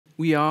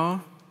we are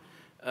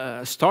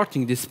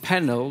starting this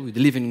panel with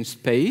living in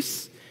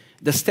space,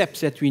 the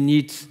steps that we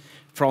need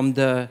from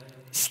the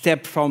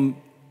step from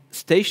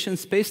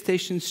space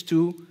stations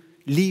to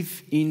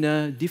live in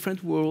a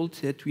different world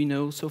that we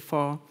know so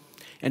far.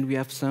 And we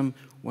have some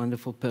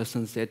wonderful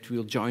persons that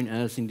will join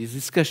us in this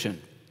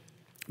discussion.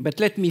 But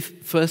let me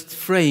first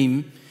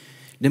frame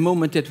the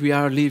moment that we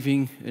are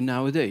living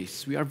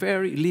nowadays. We are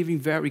living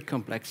very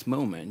complex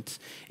moment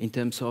in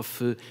terms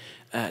of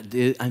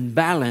the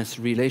unbalanced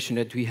relation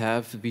that we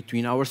have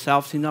between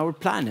ourselves and our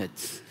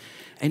planet.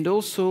 And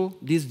also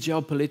these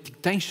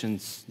geopolitical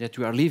tensions that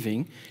we are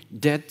living,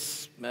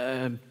 that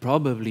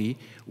probably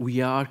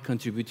we are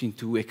contributing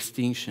to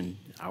extinction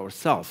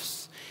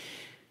ourselves.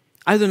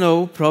 I don't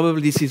know,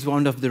 probably this is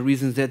one of the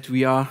reasons that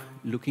we are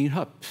looking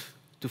up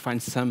to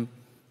find some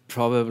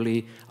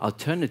probably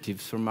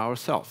alternatives from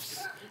ourselves.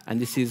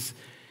 And this is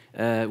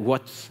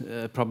what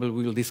probably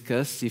we'll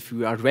discuss if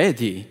we are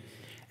ready.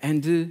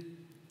 And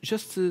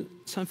just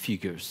some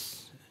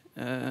figures.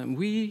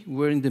 We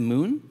were in the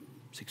moon,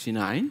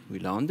 69, we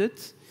landed.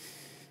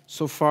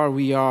 So far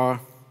we are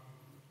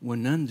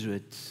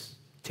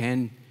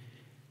 110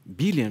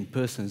 billion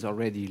persons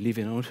already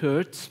living on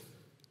Earth,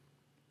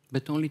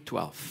 but only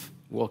 12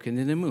 walking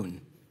in the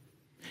moon.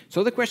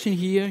 So the question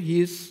here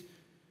is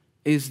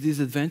this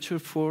adventure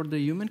for the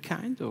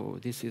humankind, or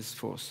this is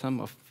for some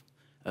of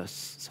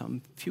us,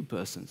 some few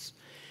persons?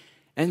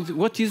 And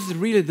what is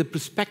really the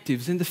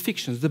perspectives and the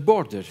fictions, the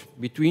border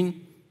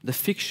between the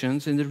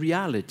fictions and the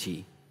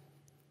reality?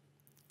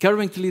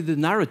 Currently, the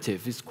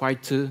narrative is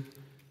quite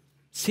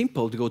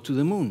simple to go to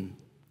the moon,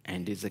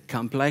 and it's a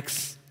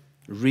complex,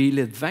 real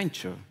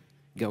adventure.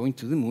 Going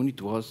to the moon,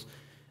 it was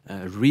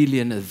really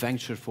an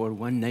adventure for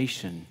one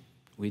nation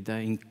with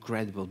an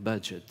incredible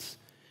budget.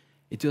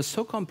 It was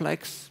so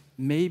complex,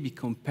 maybe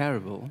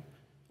comparable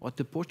what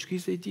the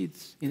Portuguese they did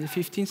in the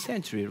 15th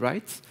century,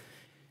 right?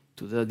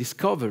 To the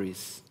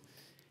discoveries.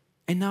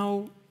 And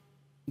now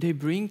they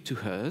bring to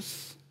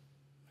us,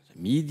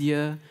 the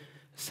media,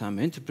 some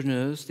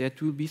entrepreneurs,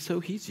 that will be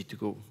so easy to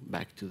go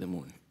back to the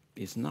moon.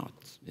 It's not.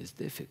 It's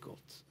difficult.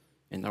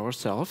 And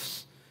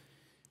ourselves,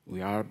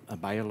 we have a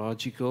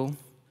biological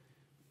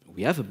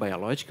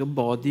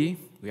body,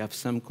 we have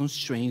some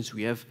constraints,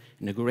 we have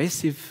an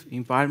aggressive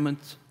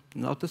environment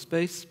in outer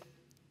space,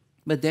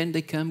 but then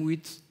they come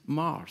with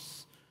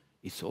Mars.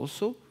 It's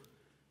also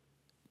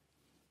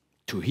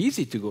too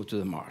easy to go to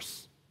the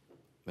Mars,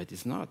 but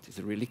it's not. It's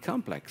really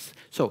complex.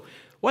 So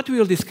what we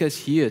will discuss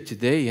here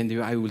today, and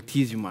I will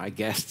tease you my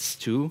guests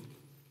too,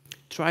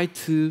 try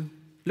to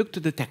look to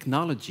the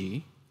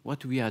technology,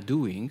 what we are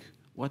doing,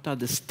 what are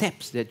the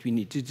steps that we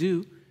need to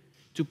do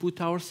to put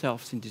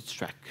ourselves in this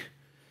track.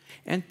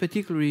 And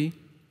particularly,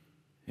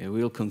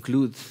 we'll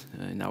conclude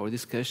in our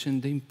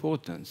discussion the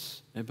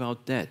importance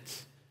about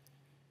that.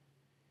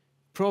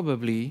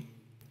 Probably,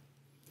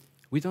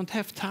 we don't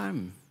have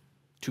time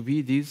to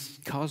be this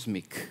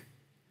cosmic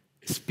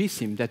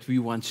species that we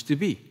want to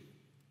be.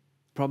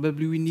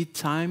 Probably we need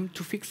time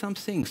to fix some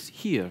things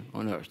here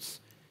on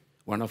Earth.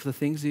 One of the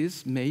things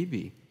is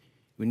maybe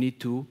we need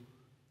to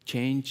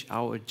change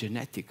our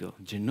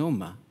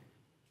genome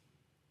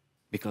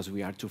because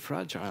we are too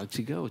fragile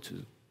to go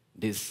to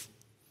these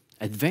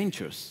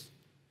adventures.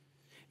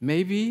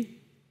 Maybe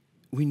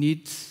we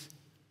need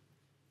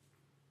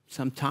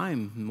some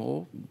time,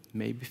 more,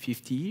 maybe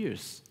 50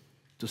 years,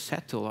 to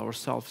settle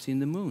ourselves in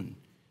the moon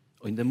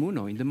or in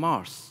the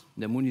Mars.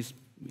 The moon it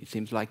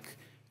seems like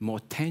more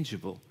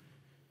tangible.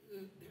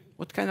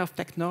 What kind of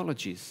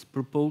technologies,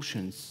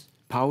 propulsions,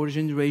 power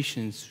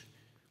generations,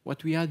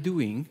 what we are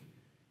doing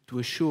to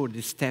assure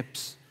the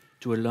steps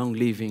to a long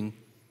living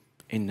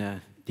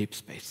in deep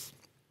space.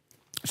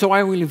 So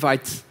I will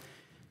invite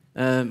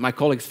my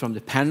colleagues from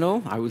the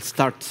panel. I will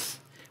start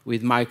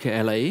with Michael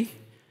L.A.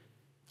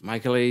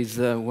 Michael is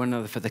one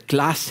of the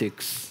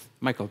classics.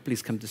 Michael,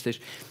 please come to the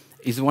stage.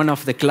 Is one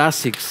of the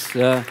classics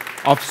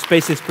of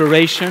space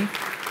exploration.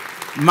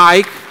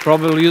 Mike,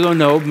 probably you don't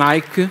know,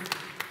 Mike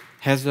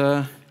has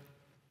a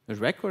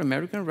record,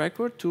 American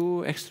record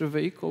to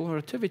extravehicular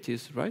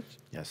activities, right?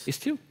 Yes. It's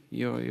still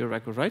your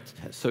record, right?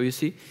 Yes. So you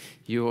see,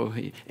 you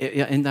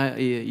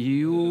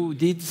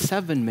did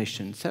 7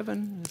 missions, 6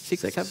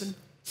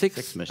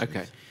 missions.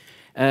 Okay.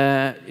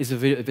 Is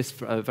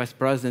a vice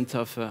president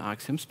of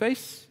Axiom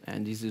Space,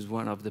 and this is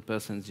one of the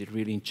persons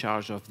really in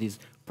charge of this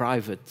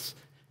private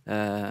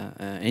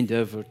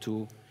endeavor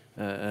to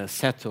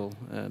settle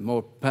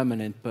more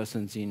permanent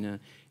persons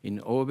in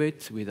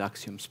orbit with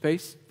Axiom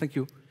Space. Thank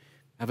you.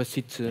 Have a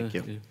seat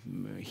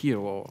here,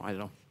 or I don't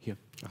know, here.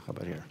 How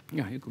about here?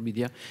 Yeah, you could be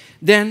there.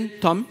 Then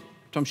Tom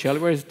Shelley,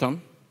 where is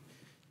Tom?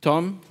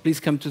 Tom,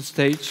 please come to the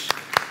stage.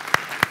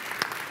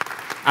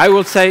 I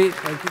will say,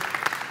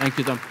 thank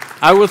you, Tom.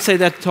 I will say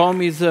that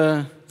Tom is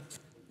a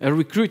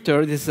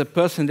recruiter. This is a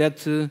person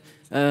that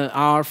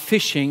are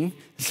fishing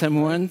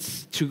someone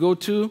to go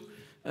to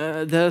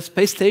the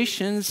space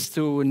stations,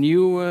 to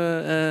new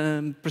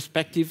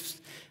perspectives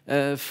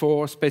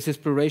for space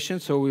exploration.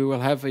 So we will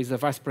have, he's a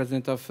vice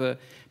president of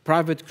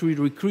private crew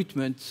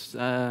recruitment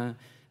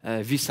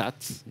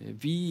VSAT,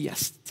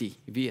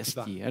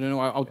 VST. I don't know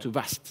how to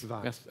VAST.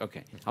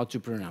 Okay, how to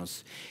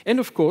pronounce. And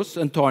of course,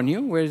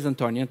 Antonio. Where is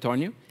Antonio?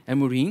 Antonio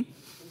Amorim.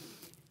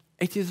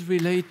 It is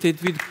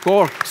related with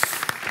corks.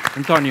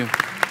 Antonio,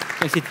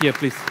 can I sit here,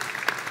 please?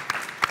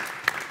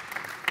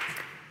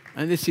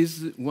 And this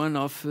is one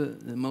of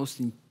the most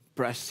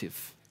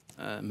impressive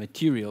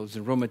materials,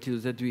 raw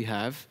materials that we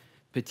have,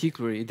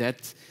 particularly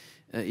that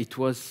it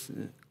was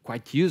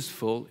quite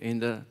useful in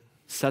the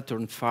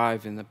Saturn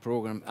V in the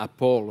program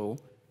Apollo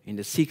in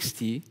the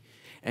 60s.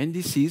 And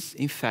this is,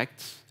 in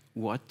fact,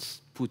 what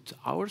put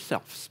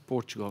ourselves,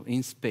 Portugal,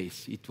 in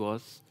space. It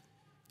was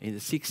in the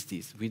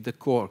 60s with the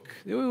cork.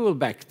 We will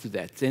back to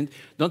that. And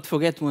don't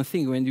forget one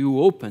thing, when you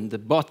open the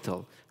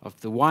bottle of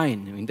the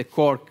wine in the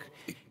cork,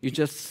 you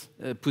just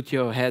put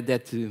your head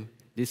that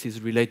this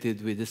is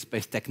related with the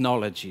space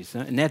technologies,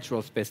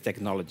 natural space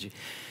technology.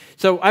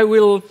 So I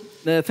will,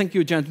 thank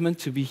you, gentlemen,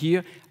 to be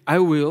here. I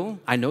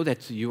know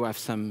that you have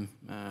some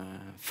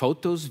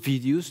photos,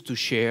 videos to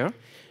share,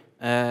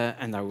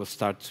 and I will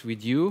start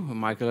with you,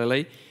 Michael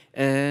L.A.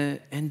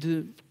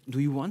 Do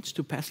you want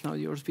to pass now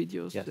your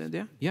videos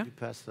there? Yeah? You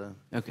pass the...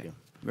 Okay,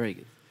 very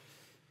good.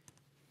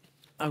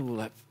 I will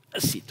have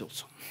a seat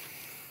also.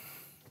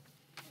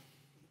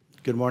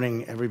 Good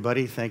morning,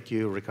 everybody. Thank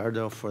you,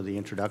 Ricardo, for the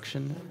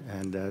introduction.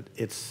 And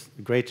it's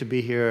great to be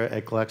here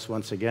at GLEX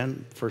once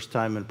again. First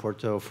time in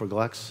Porto for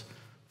GLEX.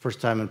 First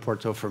time in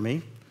Porto for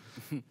me.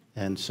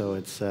 And so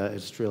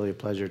it's really a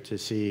pleasure to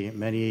see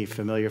many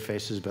familiar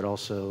faces, but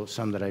also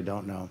some that I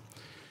don't know.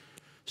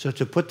 So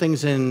to put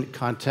things in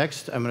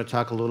context, I'm going to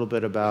talk a little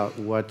bit about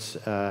what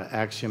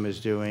Axiom is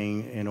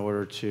doing in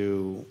order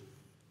to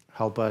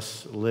help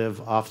us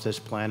live off this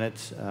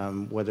planet,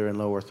 whether in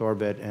low Earth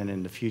orbit and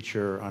in the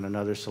future on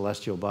another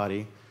celestial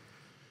body.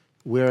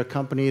 We're a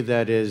company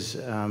that is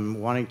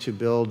wanting to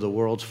build the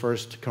world's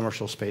first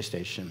commercial space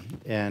station.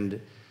 And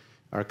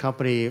our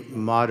company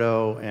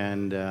motto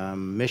and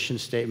mission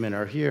statement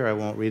are here. I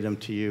won't read them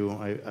to you.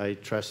 I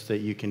trust that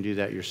you can do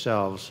that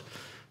yourselves.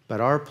 But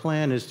our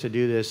plan is to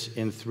do this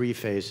in 3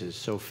 phases.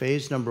 So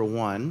phase number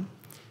 1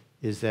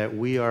 is that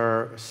we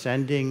are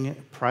sending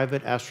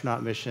private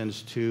astronaut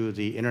missions to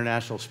the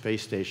International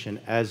Space Station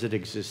as it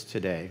exists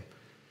today.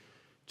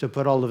 To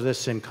put all of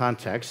this in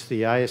context,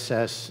 the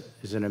ISS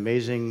is an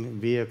amazing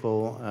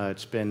vehicle.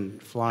 It's been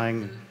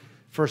flying.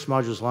 First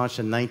module was launched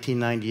in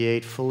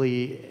 1998,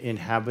 fully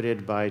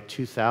inhabited by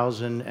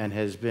 2000, and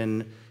has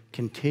been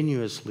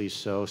continuously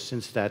so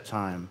since that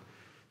time.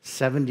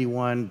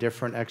 71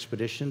 different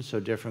expeditions, so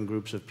different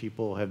groups of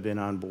people have been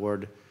on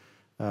board.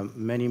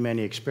 Many,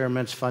 many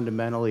experiments.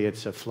 Fundamentally,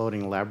 it's a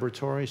floating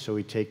laboratory, so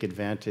we take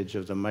advantage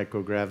of the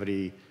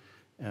microgravity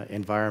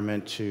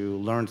environment to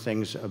learn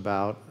things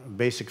about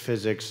basic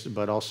physics,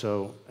 but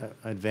also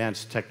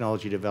advanced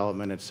technology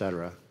development, et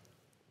cetera.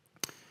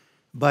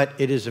 But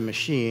it is a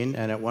machine,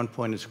 and at one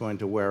point it's going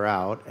to wear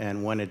out,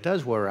 and when it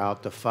does wear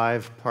out, the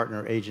 5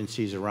 partner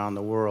agencies around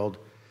the world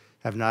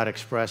have not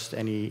expressed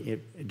any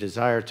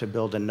desire to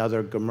build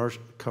another government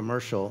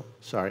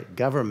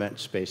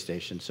space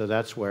station. So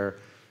that's where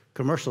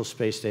commercial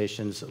space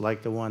stations,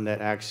 like the one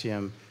that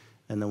Axiom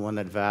and the one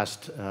that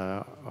VAST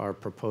are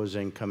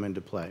proposing, come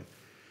into play.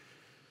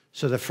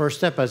 So the first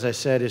step, as I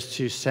said, is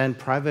to send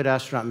private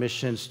astronaut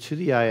missions to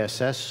the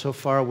ISS. So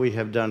far, we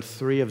have done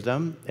 3 of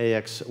them,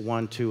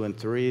 AX1, 2, and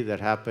 3, that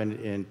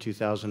happened in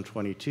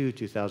 2022,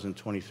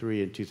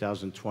 2023, and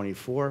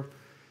 2024.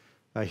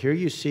 Here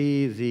you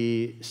see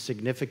the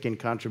significant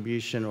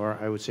contribution, or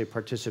I would say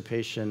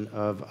participation,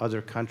 of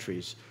other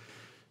countries.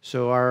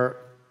 So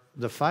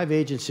the 5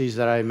 agencies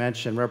that I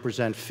mentioned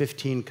represent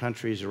 15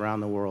 countries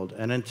around the world.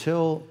 And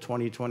until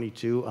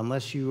 2022,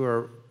 unless you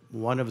are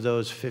one of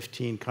those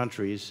 15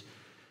 countries,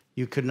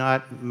 you could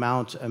not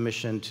mount a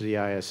mission to the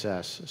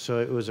ISS. So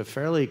it was a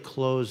fairly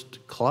closed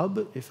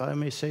club, if I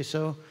may say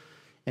so.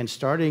 And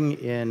starting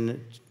in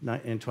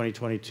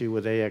 2022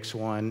 with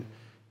AX1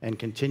 and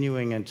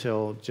continuing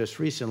until just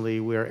recently,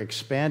 we're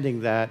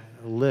expanding that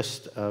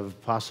list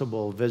of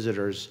possible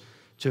visitors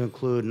to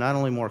include not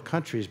only more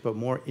countries, but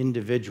more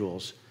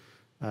individuals.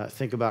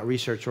 Think about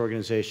research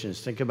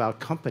organizations. Think about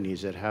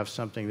companies that have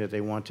something that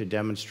they want to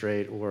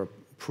demonstrate or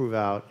prove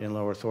out in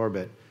low Earth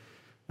orbit.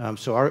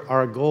 So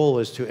our goal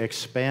is to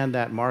expand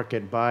that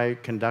market by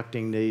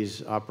conducting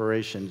these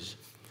operations.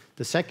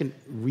 The second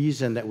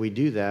reason that we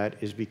do that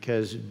is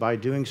because by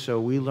doing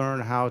so, we learn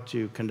how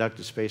to conduct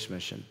a space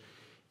mission.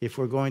 If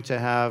we're going to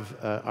have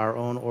our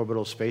own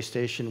orbital space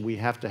station, we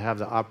have to have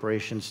the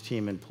operations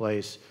team in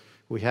place.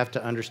 We have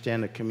to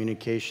understand the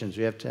communications.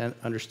 We have to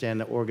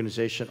understand the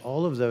organization,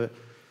 all of the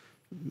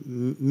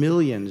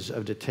millions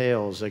of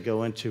details that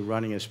go into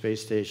running a space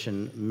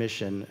station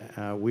mission.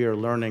 We are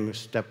learning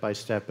step by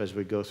step as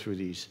we go through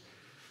these.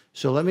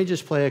 So let me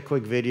just play a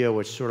quick video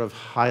which sort of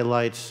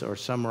highlights or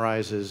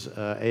summarizes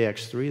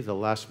AX3, the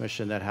last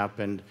mission that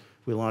happened.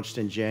 We launched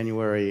in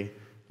January,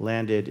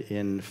 landed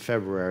in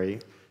February.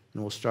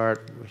 And we'll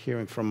start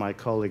hearing from my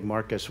colleague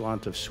Marcus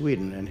Want of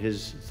Sweden and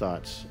his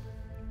thoughts.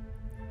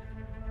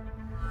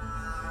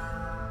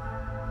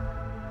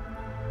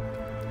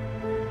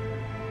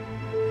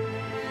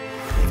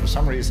 For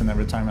some reason,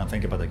 every time I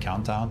think about the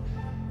countdown,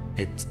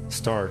 it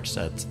starts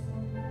at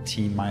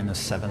T minus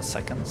 7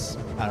 seconds.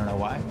 I don't know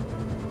why.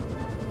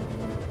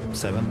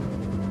 7,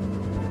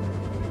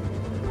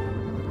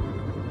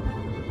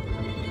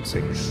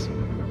 6,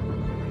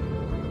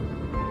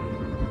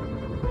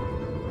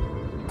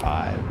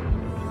 5,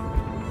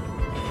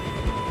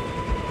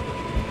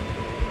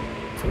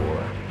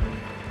 4,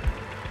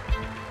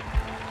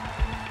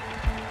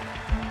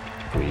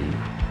 3,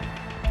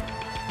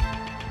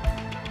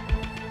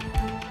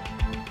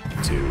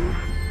 2,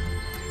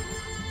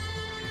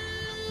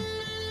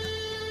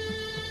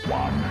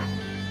 1.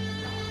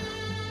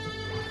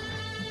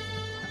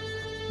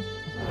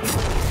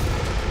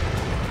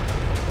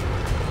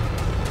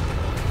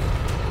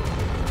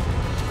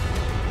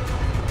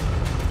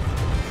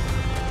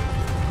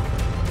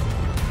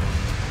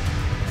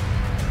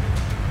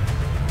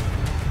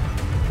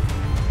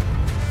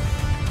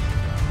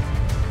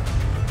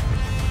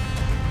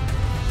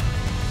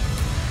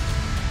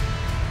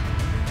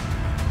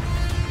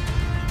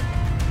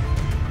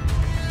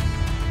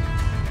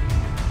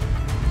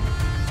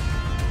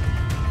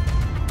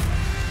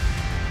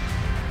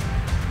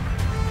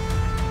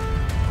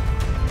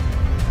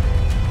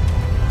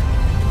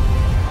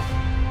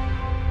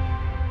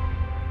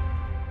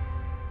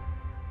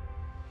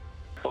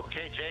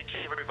 Okay,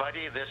 JK,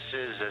 everybody, this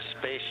is a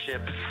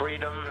Spaceship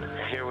Freedom.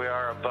 Here we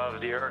are above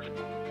the Earth.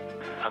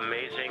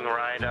 Amazing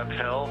ride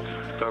uphill.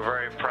 We're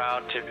very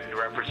proud to be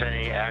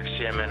representing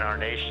Axiom and our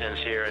nations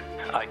here.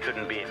 I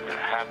couldn't be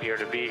happier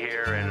to be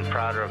here and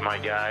prouder of my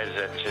guys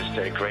that just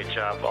did a great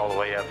job all the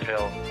way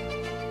uphill.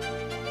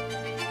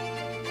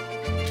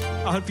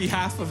 On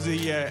behalf of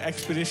the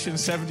Expedition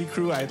 70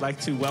 crew, I'd like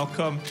to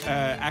welcome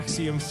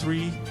Axiom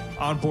 3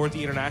 on board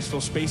the International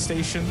Space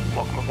Station.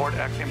 Welcome aboard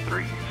Axiom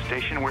 3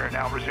 station. We're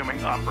now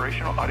resuming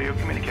operational audio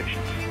communications.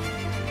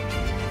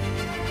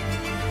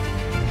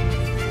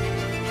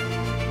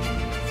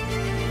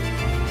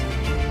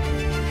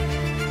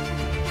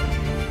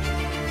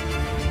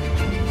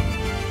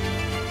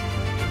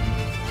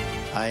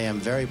 I am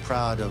very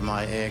proud of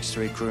my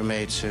AX3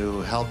 crewmates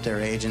who helped their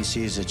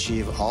agencies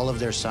achieve all of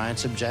their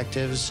science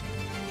objectives,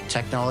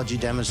 technology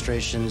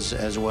demonstrations,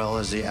 as well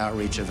as the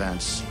outreach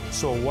events.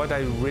 So what I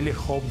really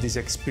hope this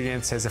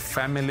experience as a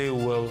family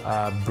will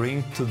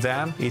bring to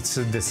them, it's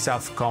the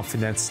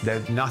self-confidence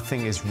that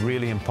nothing is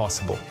really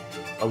impossible.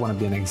 I want to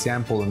be an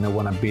example, and I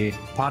want to be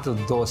part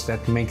of those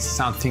that make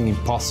something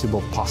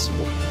impossible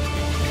possible.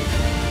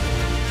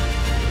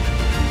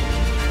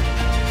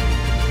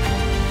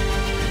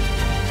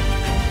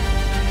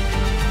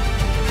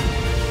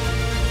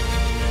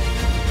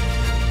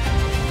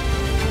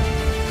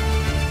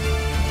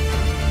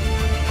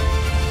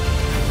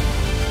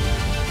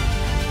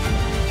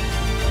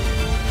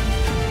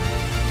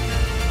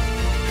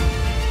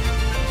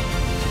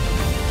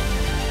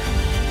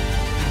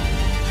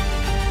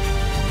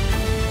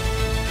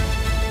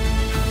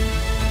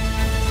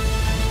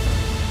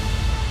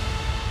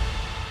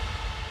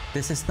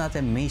 This is not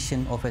a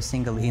mission of a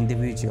single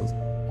individual.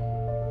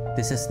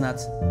 This is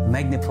not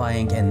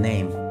magnifying a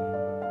name.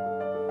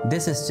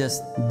 This is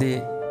just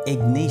the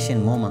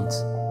ignition moment.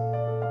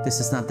 This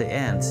is not the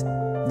end.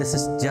 This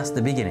is just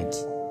the beginning.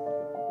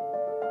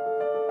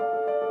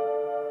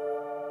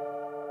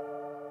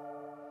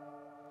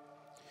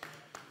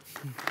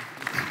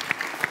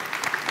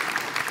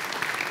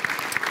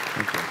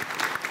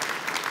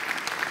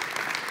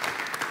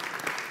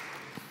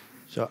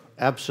 So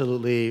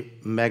absolutely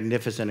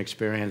magnificent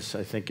experience.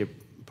 I think it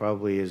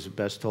probably is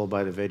best told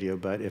by the video,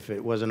 but if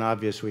it wasn't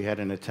obvious, we had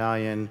an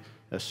Italian,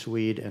 a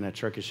Swede, and a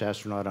Turkish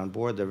astronaut on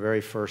board, the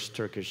very first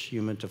Turkish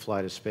human to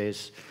fly to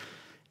space.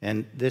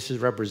 And this is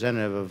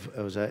representative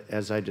of,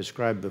 as I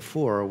described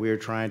before, we are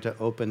trying to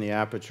open the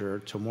aperture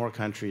to more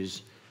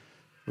countries.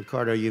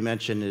 Ricardo, you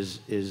mentioned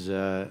is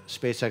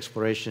space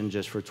exploration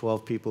just for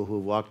 12 people who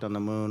walked on the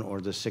moon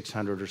or the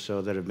 600 or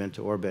so that have been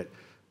to orbit.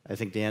 I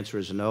think the answer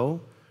is no.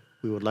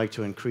 We would like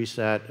to increase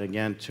that,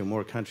 again, to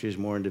more countries,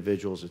 more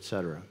individuals, et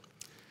cetera.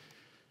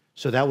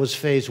 So that was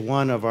phase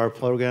one of our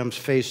programs.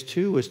 Phase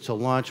two is to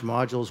launch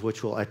modules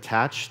which will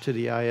attach to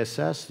the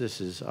ISS.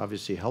 This is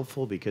obviously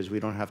helpful because we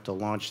don't have to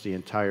launch the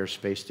entire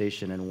space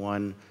station in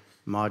one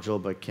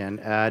module, but can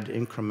add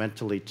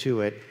incrementally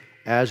to it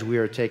as we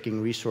are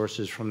taking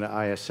resources from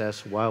the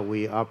ISS while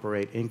we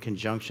operate in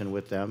conjunction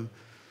with them.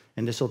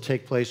 And this will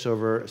take place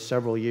over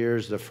several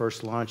years. The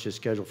first launch is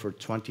scheduled for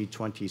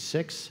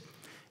 2026.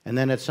 And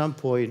then at some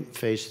point,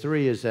 phase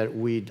three is that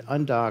we'd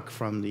undock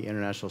from the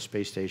International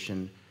Space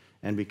Station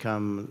and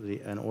become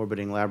an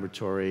orbiting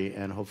laboratory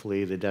and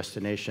hopefully the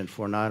destination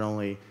for not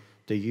only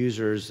the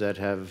users that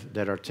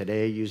are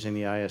today using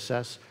the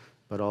ISS,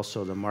 but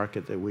also the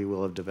market that we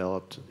will have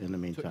developed in the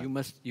meantime.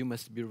 So you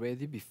must be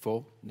ready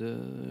before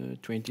the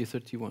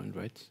 2031,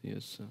 right?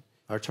 Yes.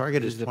 Our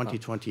target is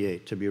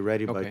 2028, to be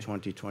ready by Okay.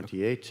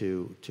 2028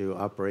 to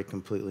operate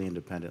completely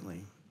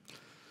independently.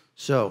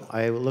 So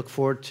I look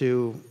forward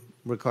to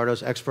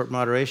Ricardo's expert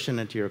moderation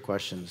and to your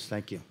questions.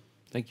 Thank you.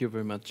 Thank you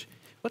very much.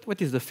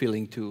 What is the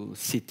feeling to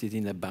sit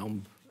in a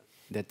bomb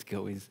that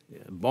goes,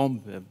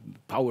 bomb, a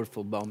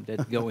powerful bomb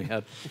that going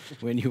up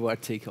when you are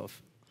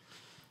takeoff.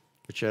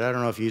 Richard, I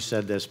don't know if you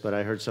said this, but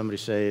I heard somebody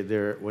say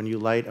when you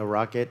light a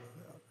rocket,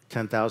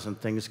 10,000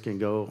 things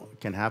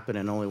can happen,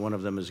 and only one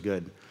of them is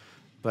good.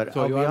 But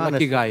so I'll you be are honest,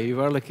 lucky guy. You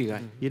are a lucky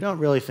guy. You don't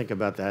really think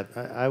about that.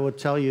 I would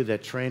tell you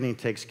that training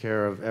takes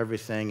care of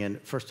everything.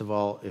 And first of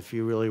all, if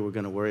you really were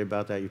going to worry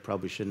about that, you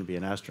probably shouldn't be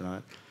an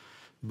astronaut.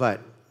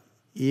 But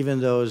even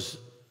those,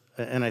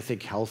 and I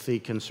think healthy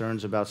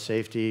concerns about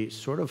safety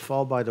sort of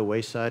fall by the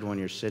wayside when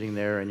you're sitting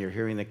there and you're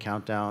hearing the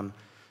countdown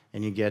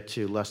and you get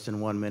to less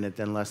than 1 minute,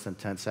 then less than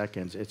 10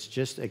 seconds. It's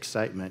just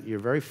excitement. You're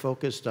very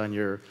focused on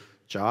your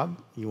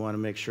job. You want to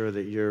make sure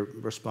that your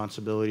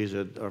responsibilities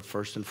are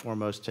first and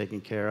foremost taken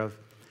care of.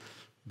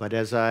 But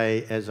as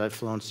I've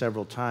flown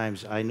several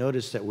times, I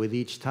noticed that with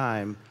each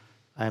time,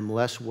 I'm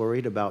less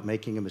worried about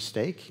making a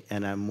mistake,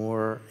 and I'm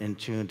more in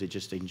tune to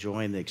just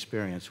enjoying the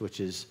experience, which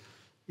is,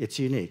 it's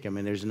unique. I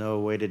mean, there's no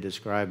way to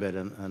describe it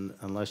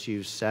unless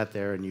you've sat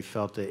there and you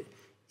felt the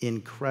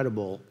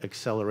incredible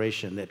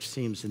acceleration that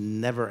seems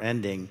never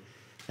ending,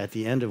 at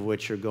the end of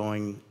which you're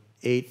going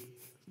 8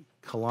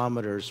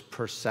 kilometers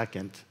per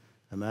second.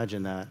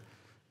 Imagine that.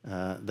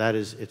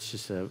 It's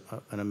just an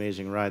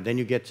amazing ride. Then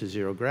you get to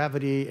zero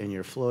gravity, and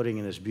you're floating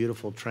in this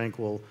beautiful,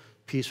 tranquil,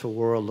 peaceful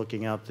world,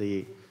 looking out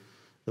the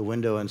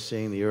window and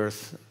seeing the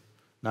Earth,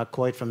 not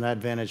quite from that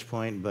vantage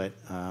point, but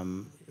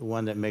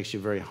one that makes you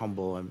very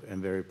humble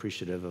and very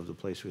appreciative of the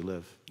place we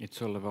live.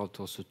 It's all about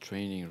also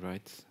training,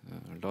 right?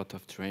 A lot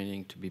of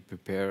training to be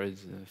prepared,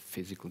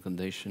 physical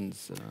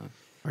conditions.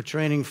 Our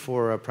training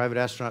for a private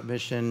astronaut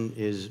mission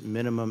is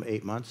minimum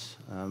 8 months,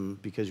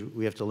 because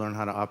we have to learn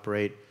how to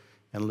operate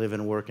and live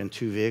and work in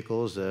 2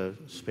 vehicles, the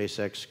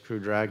SpaceX Crew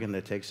Dragon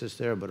that takes us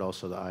there, but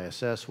also the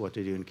ISS, what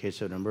to do in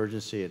case of an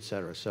emergency, et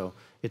cetera. So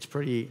it's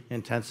pretty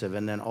intensive,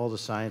 and then all the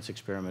science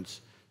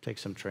experiments take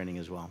some training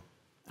as well.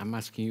 I'm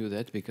asking you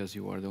that because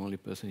you are the only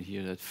person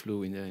here that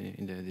flew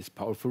in this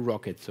powerful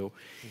rocket. So,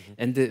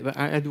 and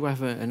I do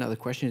have another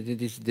question. It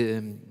is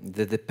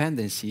the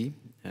dependency,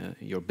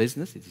 your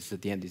business, it is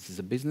at the end, this is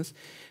a business,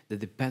 the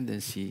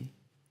dependency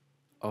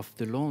of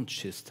the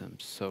launch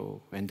systems, so,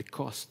 and the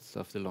costs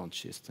of the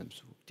launch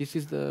systems. This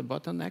is the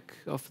bottleneck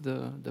of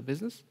the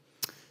business?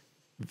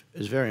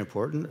 It's very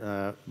important.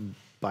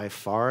 By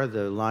far,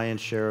 the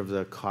lion's share of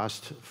the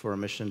cost for a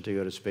mission to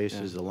go to space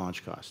is the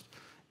launch cost.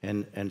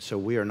 And so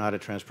we are not a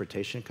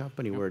transportation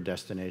company, we're a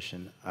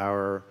destination.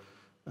 Our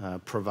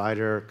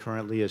provider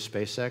currently is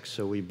SpaceX,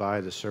 so we buy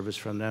the service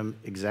from them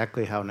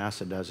exactly how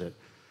NASA does it.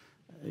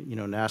 You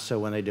know, NASA,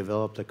 when they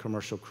developed the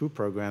commercial crew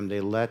program,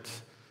 they let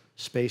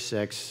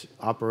SpaceX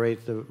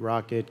operate the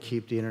rocket,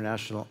 keep the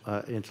international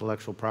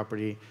intellectual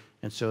property,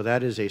 and so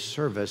that is a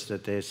service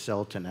that they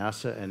sell to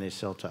NASA and they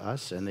sell to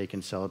us, and they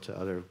can sell it to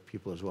other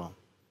people as well.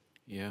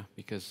 Yeah,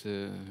 because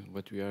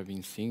what we have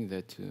been seeing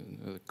that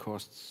the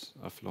costs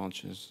of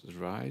launches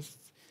rise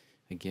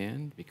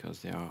again because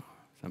there are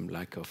some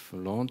lack of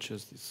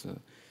launches.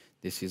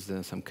 This is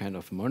some kind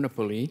of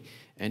monopoly.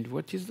 And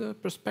what is the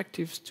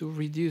perspectives to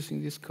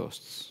reducing these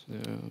costs?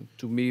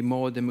 To be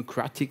more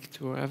democratic,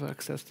 to have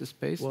access to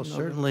space? Well,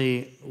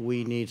 certainly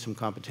we need some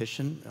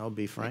competition, I'll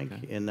be frank,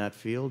 in that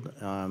field.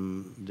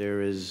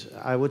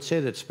 I would say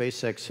that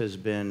SpaceX has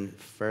been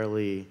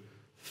fairly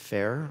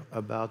fair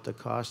about the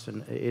cost,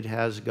 and it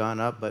has gone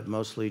up, but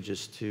mostly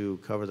just to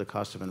cover the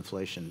cost of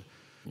inflation.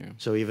 Yeah.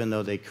 So even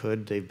though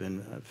they've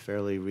been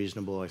fairly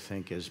reasonable, I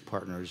think, as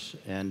partners.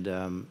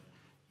 And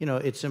you know,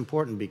 it's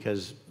important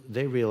because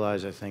they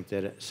realize, I think,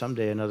 that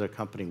someday another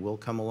company will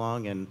come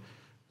along, and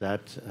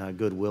that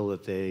goodwill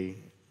that they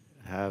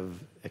have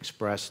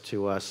expressed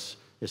to us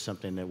is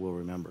something that we'll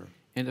remember.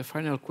 And the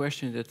final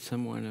question that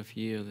someone of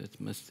you that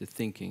must be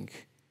thinking,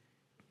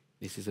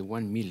 this is a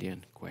 $1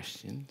 million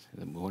question,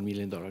 a $1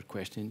 million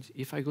question.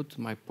 If I go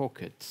to my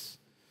pockets,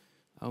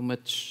 how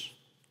much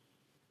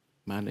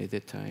money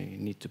that I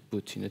need to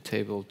put in a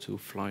table to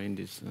fly in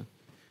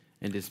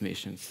these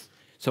missions?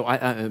 So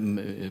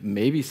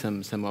maybe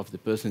some of the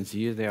persons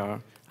here, they are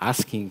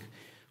asking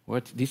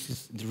what this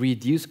is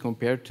reduced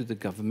compared to the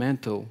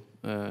governmental,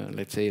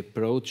 let's say,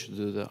 approach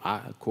to the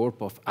corps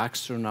of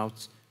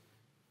astronauts.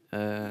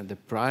 The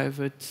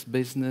private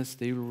business,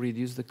 they will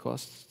reduce the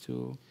costs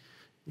to...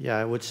 Yeah,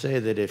 I would say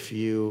that if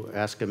you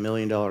ask $1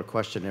 million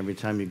question every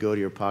time you go to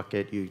your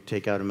pocket, you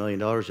take out $1 million,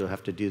 you'll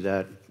have to do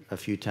that a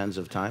few tens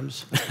of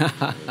times.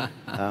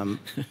 And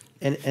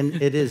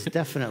it is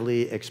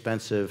definitely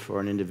expensive for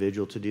an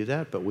individual to do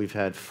that, but we've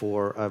had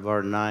 4 of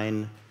our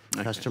 9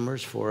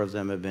 customers, 4 of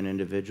them have been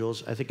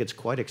individuals. I think it's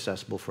quite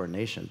accessible for a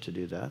nation to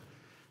do that.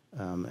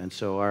 And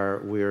so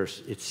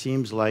it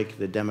seems like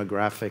the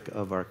demographic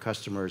of our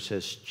customers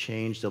has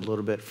changed a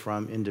little bit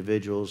from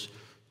individuals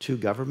to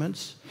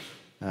governments.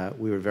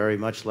 We would very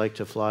much like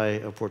to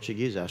fly a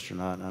Portuguese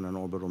astronaut on an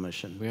orbital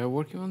mission. We are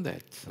working on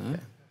that. Okay.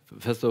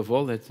 First of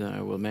all, that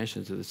I will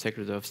mention to the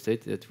Secretary of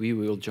State that we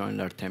will join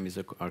Artemis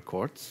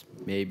Accords.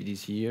 Maybe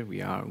this year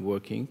we are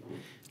working.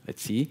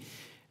 Let's see.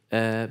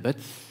 But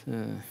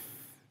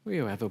We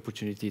have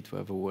opportunity to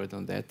have a word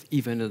on that,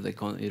 even in the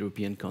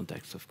European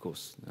context, of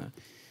course.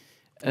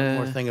 One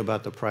more thing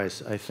about the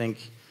price. I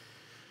think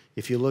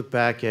if you look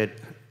back at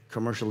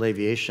commercial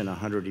aviation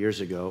 100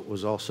 years ago, it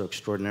was also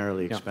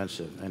extraordinarily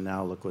expensive, and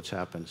now look what's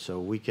happened.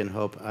 So we can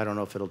hope, I don't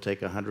know if it'll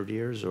take 100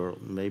 years or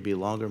maybe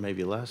longer,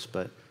 maybe less,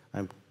 but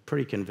I'm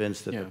pretty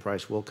convinced that the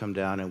price will come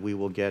down and we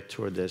will get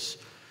toward this.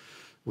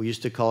 We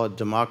used to call it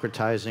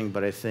democratizing,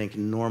 but I think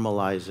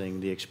normalizing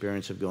the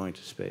experience of going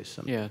to space.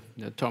 Yeah,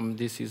 Tom,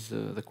 this is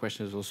the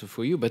question is also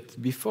for you. But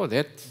before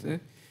that,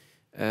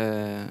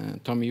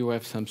 Tom, you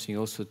have something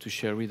also to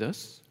share with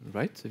us,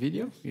 right? A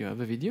video? You have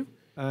a video?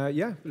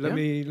 Yeah. Let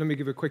me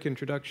give a quick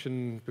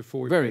introduction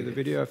before we play the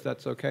video, if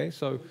that's okay.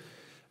 So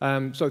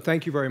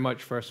thank you very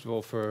much, first of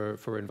all,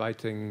 for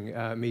inviting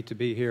me to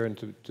be here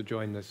and to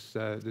join this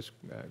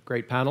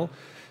great panel.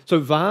 So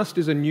VAST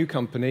is a new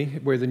company.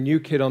 We're the new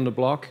kid on the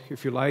block,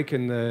 if you like,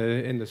 in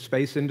the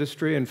space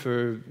industry. And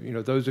for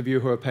those of you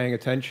who are paying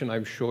attention,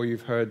 I'm sure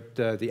you've heard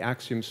the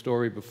Axiom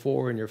story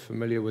before, and you're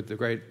familiar with the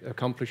great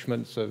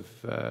accomplishments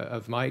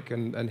of Mike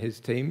and his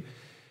team.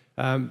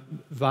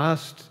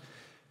 VAST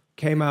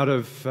came out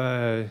of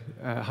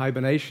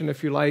hibernation,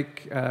 if you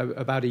like,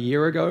 about a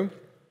year ago.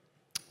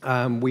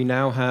 We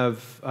now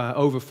have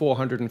over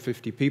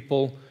 450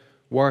 people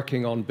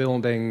working on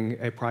building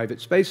a private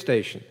space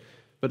station.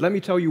 But let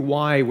me tell you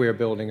why we're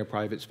building a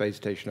private space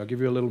station. I'll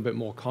give you a little bit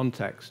more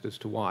context as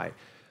to why.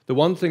 The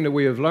one thing that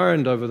we have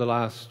learned over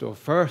the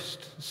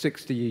first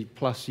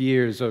 60-plus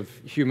years of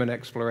human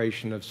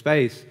exploration of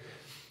space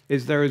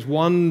is there is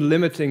one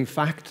limiting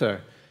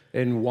factor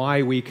in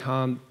why we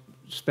can't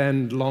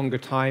spend longer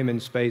time in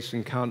space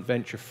and can't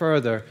venture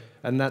further,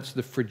 and that's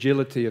the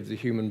fragility of the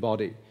human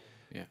body.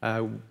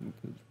 Yeah.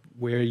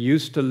 We're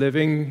used to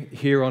living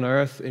here on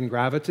Earth in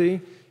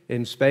gravity.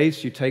 In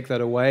space, you take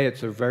that away,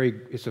 it's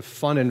a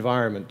fun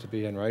environment to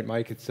be in, right,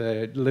 Mike? It's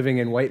living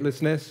in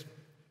weightlessness.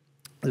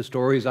 The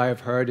stories I have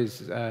heard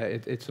is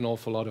it's an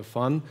awful lot of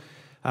fun.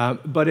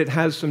 But it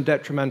has some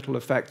detrimental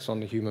effects on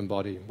the human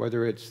body,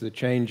 whether it's the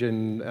change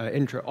in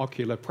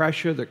intraocular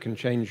pressure that can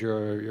change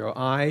your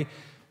eye.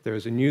 There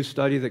is a new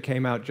study that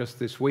came out just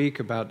this week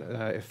about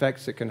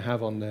effects it can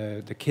have on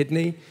the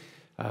kidney.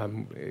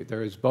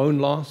 There is bone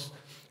loss.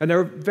 And there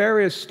are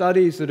various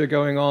studies that are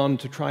going on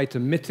to try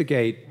to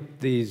mitigate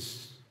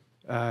these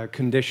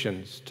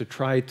conditions, to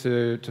try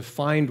to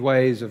find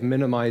ways of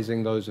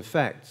minimizing those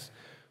effects.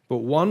 But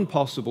one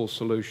possible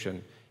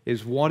solution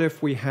is, what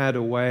if we had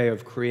a way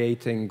of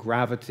creating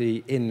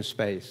gravity in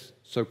space?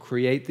 So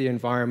create the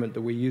environment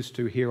that we're used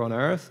to here on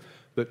Earth,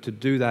 but to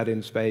do that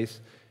in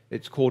space.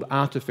 It's called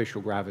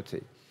artificial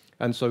gravity.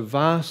 And so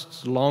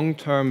VAST's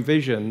long-term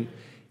vision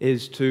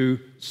is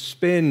to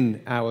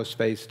spin our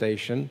space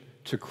station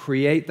to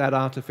create that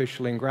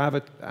artificial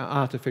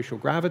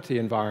gravity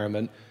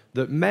environment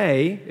that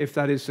may, if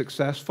that is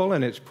successful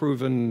and it's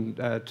proven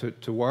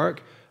to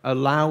work,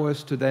 allow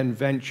us to then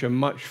venture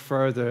much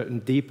further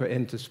and deeper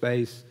into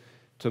space,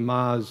 to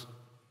Mars,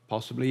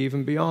 possibly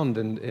even beyond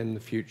in the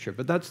future.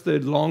 But that's the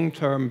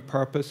long-term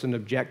purpose and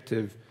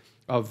objective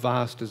of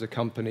VAST as a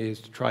company, is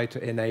to try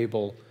to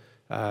enable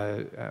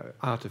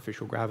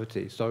artificial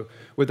gravity. So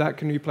with that,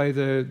 can you play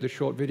the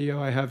short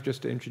video I have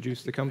just to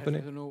introduce the company?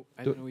 I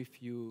don't know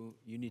if you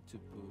need to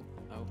put...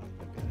 Oh, okay.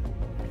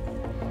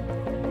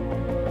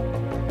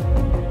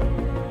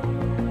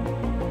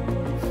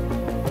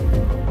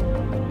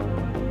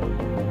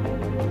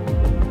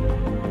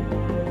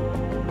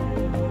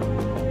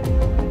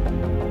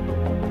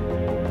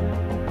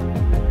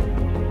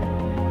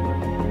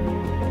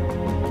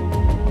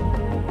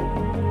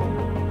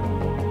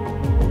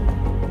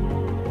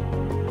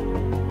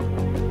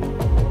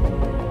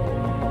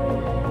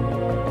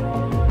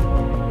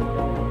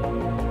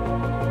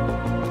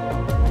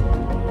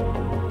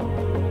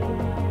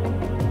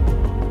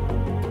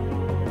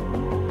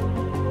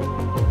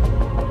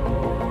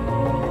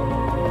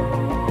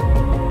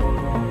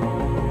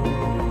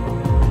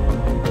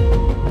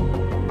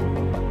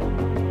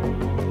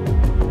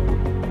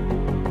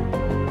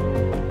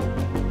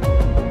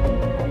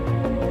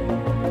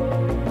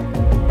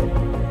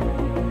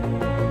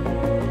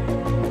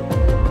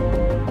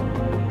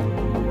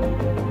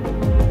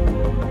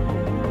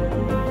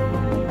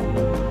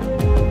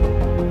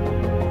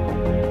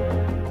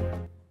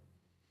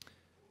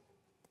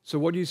 So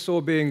what you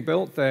saw being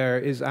built there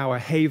is our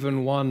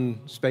Haven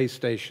 1 space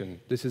station.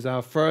 This is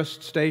our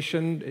first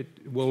station.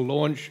 It will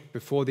launch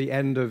before the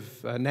end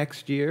of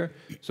next year,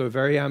 so a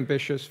very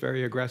ambitious,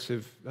 very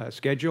aggressive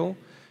schedule.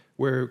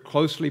 We're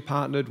closely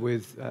partnered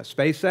with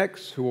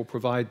SpaceX, who will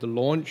provide the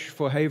launch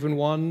for Haven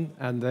 1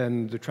 and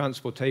then the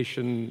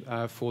transportation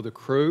for the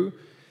crew.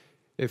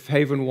 If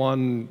Haven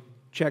 1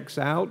 checks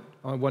out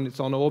when it's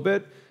on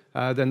orbit,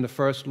 then the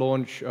first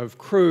launch of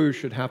crew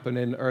should happen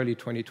in early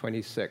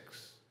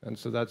 2026. And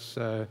so that's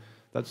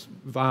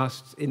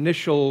VAST's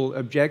initial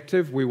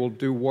objective. We will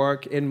do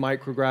work in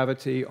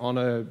microgravity on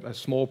a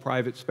small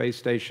private space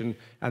station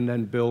and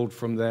then build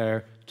from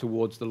there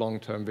towards the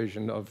long-term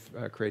vision of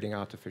creating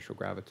artificial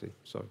gravity.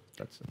 So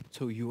that's it.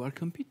 So you are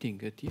competing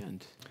at the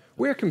end?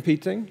 We're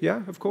competing,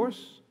 yeah, of course.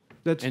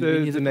 That's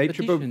the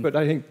nature, but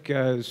I think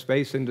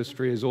space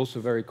industry is also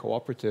very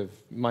cooperative.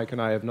 Mike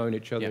and I have known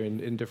each other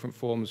in different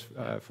forms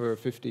for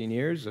 15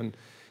 years.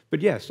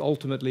 But yes,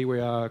 ultimately we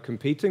are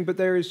competing, but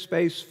there is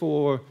space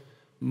for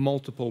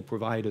multiple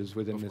providers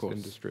within this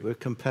industry. We're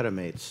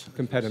competimates.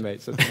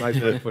 Competimates, that's a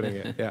nice way of putting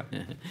it, yeah.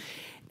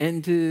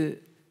 And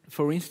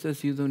for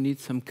instance, you don't need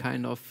some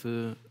kind of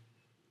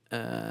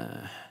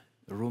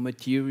raw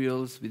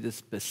materials with a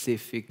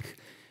specific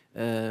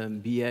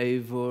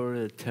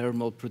behavior,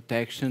 thermal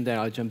protection. There,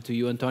 I'll jump to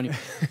you, Antonio.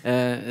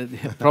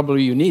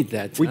 Probably you need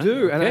that. We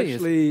do, and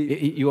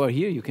actually, you are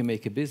here. You can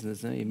make a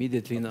business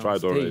immediately on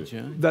stage.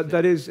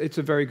 It's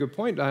a very good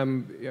point.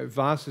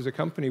 VAS is a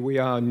company. We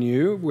are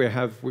new. We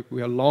have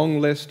a long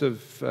list of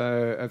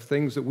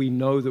things that we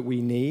know that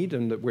we need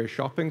and that we're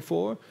shopping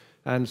for.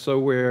 And so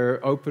we're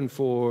open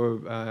for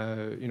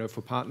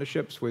for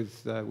partnerships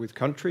with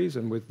countries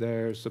and with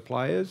their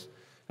suppliers.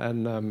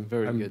 And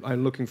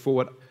I'm looking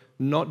forward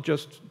not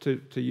just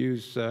to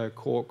use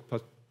cork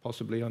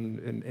possibly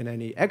in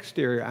any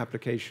exterior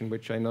application,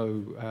 which I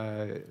know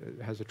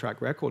has a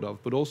track record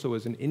of, but also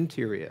as an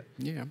interior.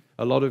 Yeah.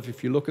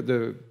 If you look at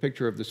the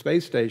picture of the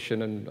space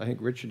station, and I think,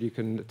 Richard, you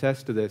can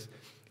attest to this,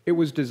 it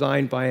was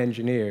designed by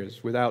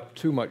engineers without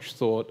too much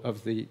thought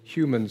of the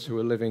humans who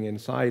are living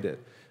inside it.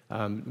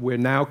 We're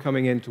now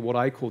coming into what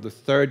I call the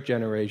third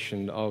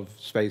generation of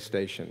space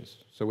stations.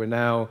 So we're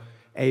now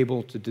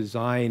able to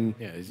design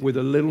with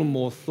a little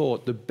more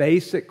thought. The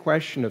basic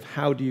question of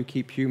how do you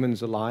keep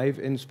humans alive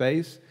in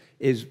space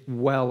is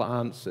well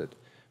answered.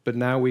 But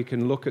now we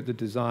can look at the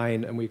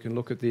design, and we can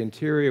look at the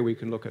interior, we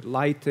can look at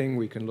lighting,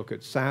 we can look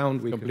at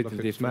sound, we can look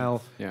at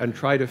smell, and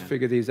try to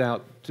figure these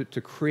out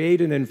to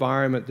create an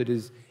environment that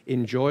is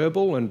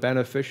enjoyable and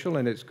beneficial,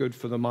 and it's good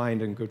for the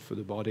mind and good for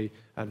the body,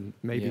 and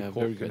maybe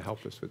cork can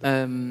help us with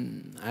that.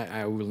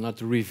 I will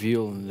not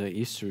reveal the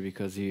history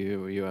because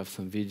you have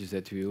some videos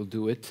that we will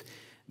do it,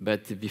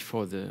 but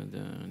before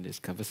this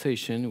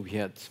conversation we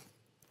had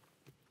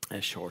a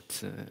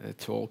short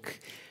talk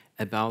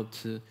about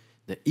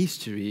the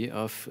history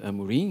of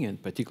marine,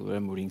 and particularly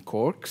marine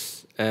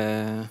corks,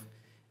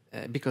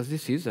 because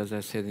this is, as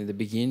I said in the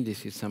beginning,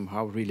 this is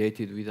somehow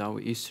related with our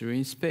history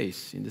in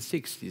space, in the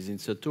 60s, in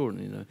Saturn,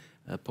 in the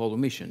Apollo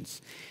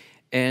missions.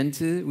 And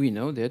we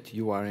know that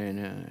you are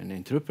an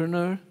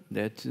entrepreneur,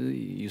 that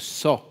you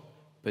saw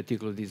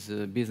particularly this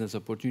business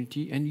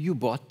opportunity, and you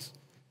bought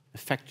a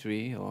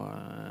factory or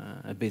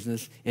a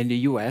business in the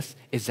US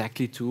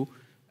exactly to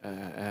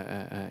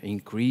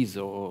increase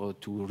or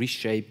to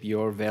reshape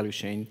your value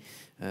chain,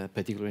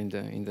 particularly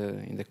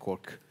in the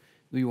cork.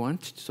 Do you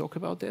want to talk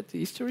about that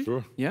history?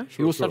 Sure. Yeah?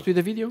 You will start with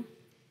the video?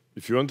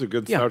 If you want to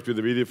start with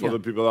the video for the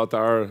people that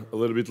are a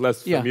little bit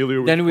less familiar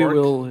with then we cork,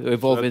 will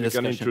evolve in we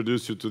discussion. can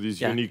introduce you to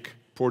this unique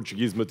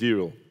Portuguese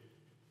material.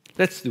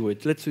 Let's do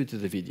it. Let's do it to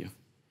the video.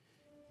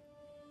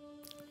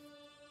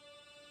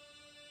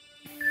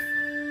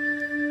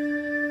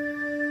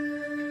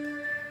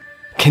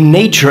 Can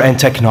nature and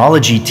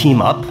technology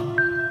team up?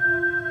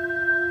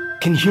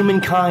 Can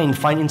humankind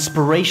find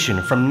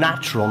inspiration from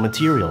natural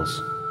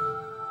materials?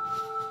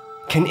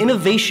 Can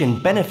innovation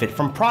benefit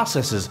from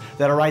processes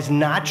that arise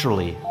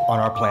naturally on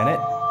our planet?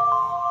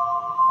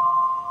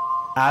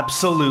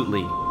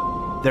 Absolutely.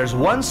 There's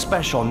one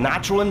special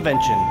natural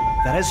invention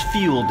that has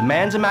fueled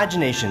man's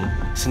imagination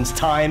since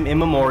time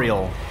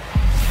immemorial.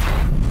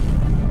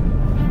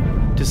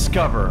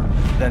 Discover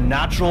the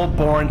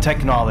natural-born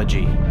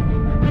technology.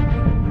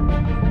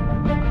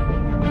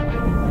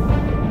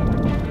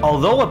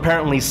 Although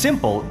apparently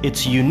simple,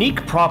 its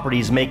unique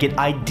properties make it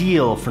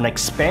ideal for an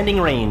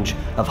expanding range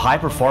of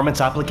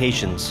high-performance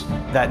applications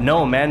that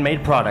no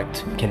man-made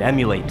product can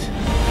emulate.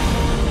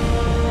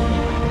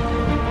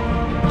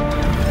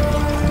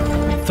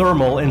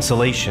 Thermal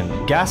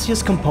insulation.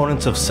 Gaseous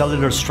components of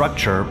cellular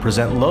structure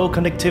present low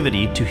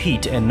conductivity to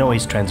heat and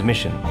noise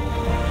transmission.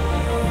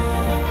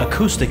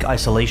 Acoustic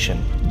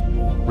isolation.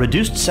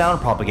 Reduced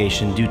sound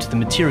propagation due to the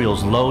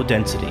material's low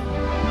density.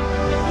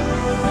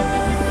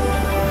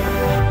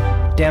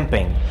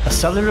 Damping, a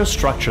cellular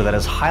structure that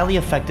is highly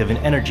effective in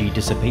energy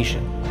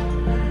dissipation.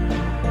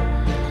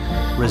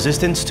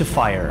 Resistance to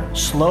fire,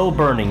 slow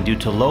burning due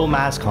to low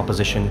mass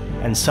composition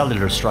and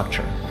cellular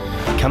structure.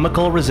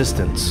 Chemical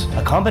resistance,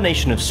 a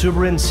combination of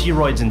suberin,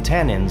 ceroids, and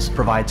tannins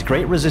provides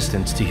great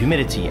resistance to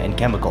humidity and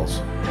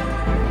chemicals.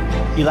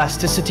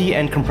 Elasticity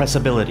and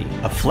compressibility,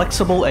 a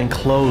flexible and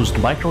closed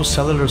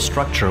microcellular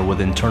structure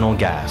with internal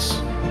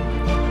gas.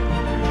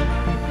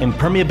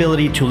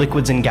 Impermeability to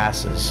liquids and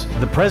gases.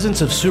 The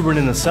presence of suberin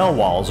in the cell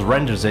walls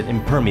renders it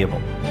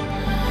impermeable.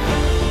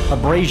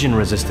 Abrasion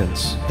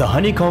resistance. The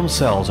honeycomb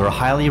cells are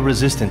highly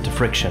resistant to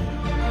friction.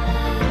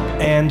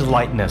 And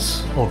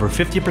lightness. Over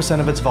 50%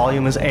 of its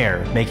volume is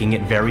air, making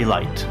it very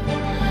light.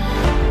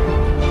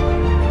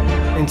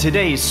 In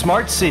today's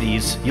smart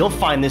cities, you'll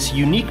find this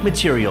unique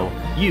material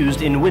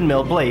used in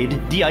windmill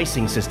blade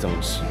de-icing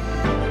systems.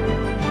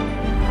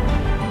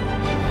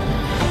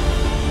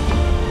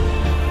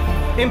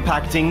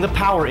 impacting the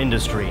power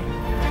industry.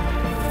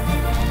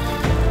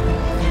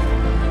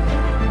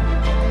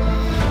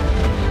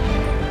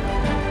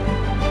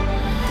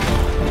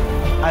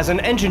 As an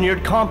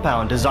engineered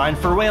compound designed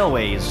for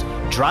railways,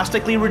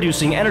 drastically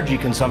reducing energy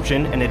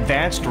consumption in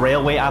advanced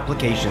railway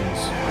applications.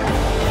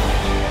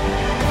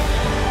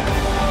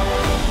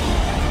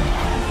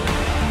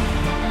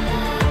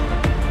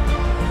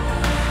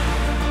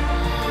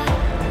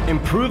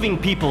 Improving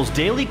people's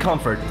daily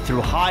comfort through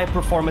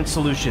high-performance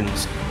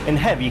solutions in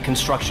heavy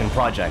construction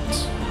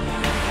projects.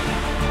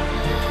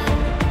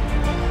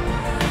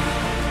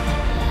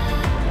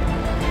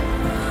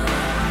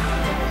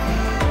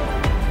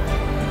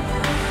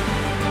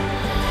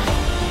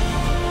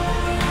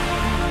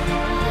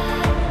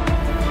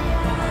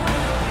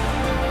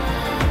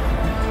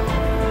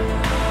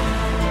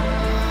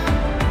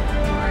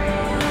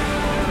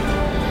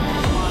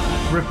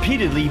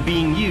 Repeatedly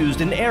being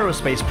used in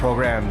aerospace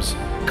programs,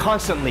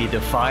 constantly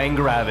defying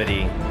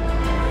gravity.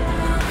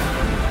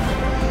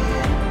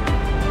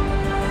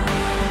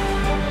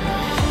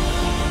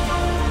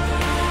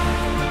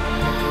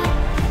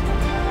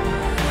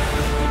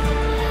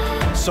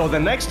 So the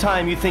next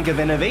time you think of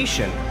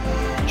innovation,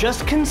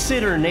 just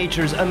consider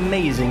nature's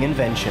amazing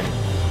invention.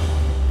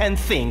 And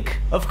think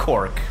of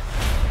cork.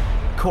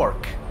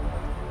 Cork,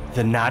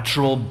 the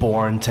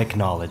natural-born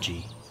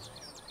technology.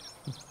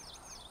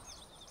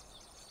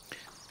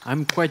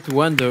 I'm quite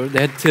wonder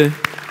that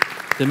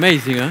it's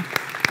amazing, huh?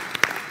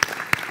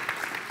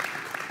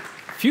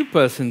 Few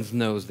persons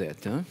knows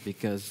that, huh?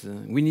 Because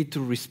we need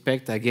to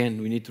respect,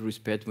 again, we need to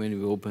respect when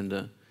we open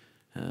the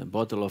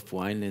bottle of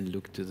wine and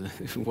look to the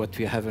what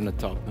we have on the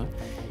top. Huh?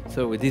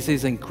 So this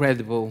is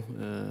incredible.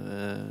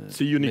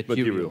 It's a unique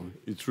material.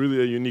 It's really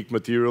a unique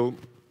material,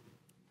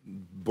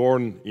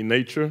 born in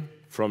nature,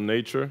 from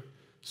nature.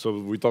 So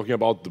we're talking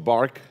about the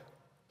bark.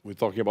 We're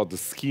talking about the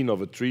skin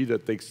of a tree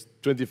that takes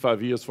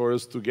 25 years for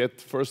us to get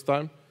first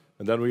time,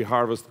 and then we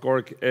harvest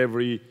cork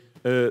every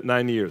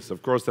 9 years.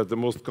 Of course, that the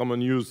most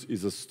common use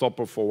is a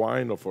stopper for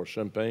wine or for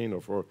champagne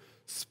or for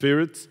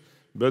spirits,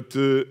 but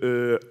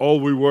all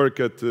we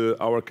work at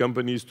our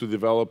company is to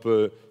develop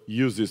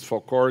uses for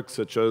cork,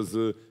 such as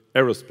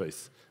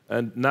aerospace.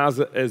 And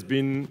NASA has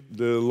been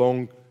the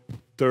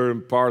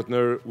long-term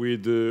partner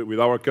with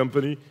our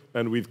company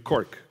and with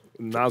cork.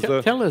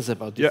 NASA, tell us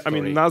about this story.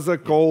 I mean, NASA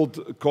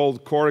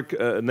called cork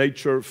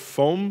nature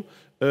foam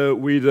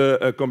with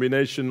a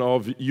combination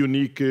of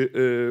unique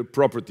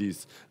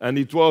properties. And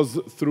it was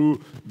through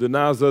the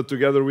NASA,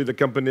 together with the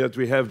company that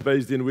we have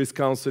based in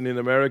Wisconsin in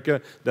America,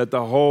 that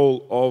the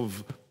whole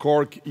of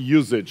cork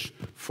usage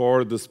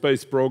for the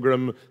space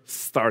program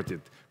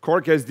started.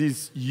 Cork has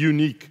this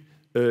unique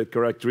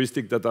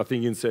characteristic that I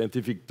think in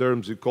scientific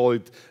terms we call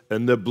it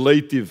an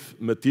ablative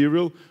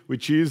material,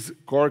 which is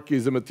cork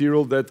is a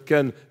material that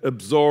can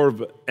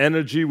absorb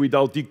energy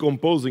without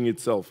decomposing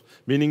itself,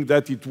 meaning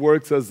that it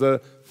works as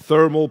a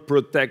thermal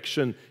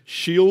protection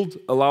shield,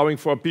 allowing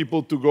for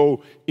people to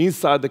go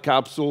inside the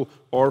capsule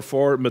or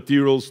for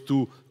materials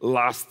to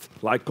last,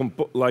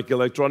 like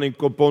electronic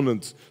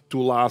components,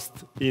 to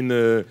last in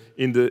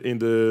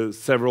the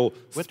several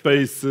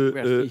space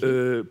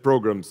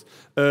programs.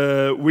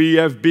 We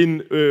have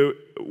been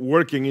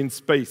working in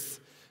space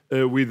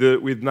with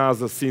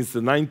NASA since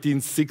the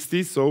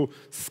 1960s, so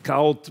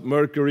Scout,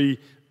 Mercury,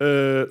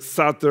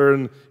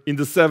 Saturn, in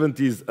the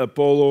 70s,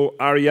 Apollo,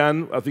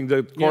 Ariane. I think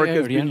that cork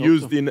has been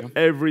used in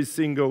every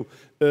single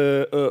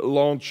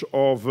launch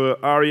of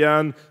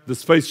Ariane. The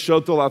space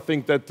shuttle, I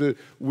think that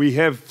we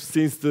have,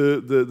 since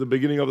the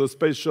beginning of the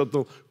space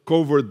shuttle,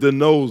 covered the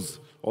nose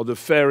or the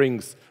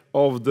fairings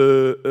of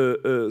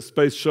the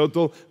space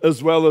shuttle,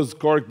 as well as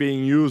cork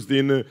being used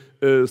in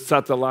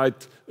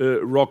satellite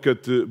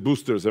rocket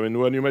boosters. I mean,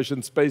 when you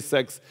mentioned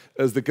SpaceX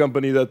as the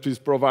company that is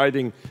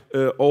providing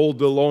all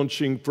the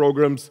launching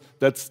programs,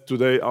 that's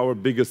today our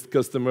biggest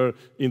customer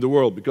in the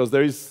world, because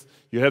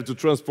you have to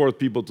transport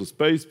people to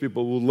space.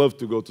 People would love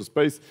to go to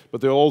space, but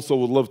they also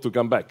would love to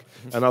come back.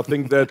 And I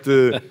think that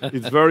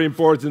it's very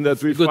important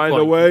that we find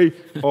a way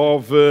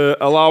of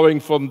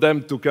allowing for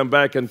them to come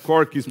back. And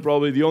cork is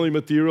probably the only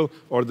material,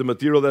 or the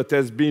material that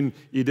has been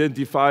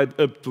identified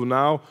up to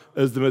now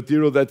as the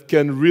material that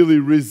can really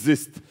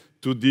resist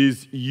to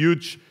these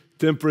huge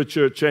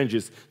temperature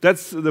changes.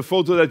 That's the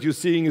photo that you're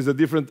seeing is a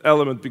different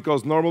element,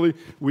 because normally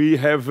we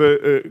have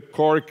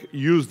cork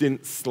used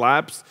in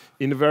slabs,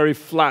 in a very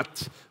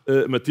flat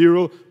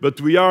material,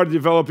 but we are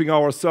developing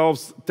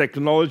ourselves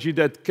technology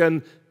that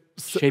can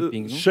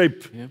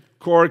shape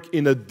cork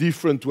in a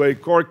different way.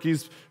 Cork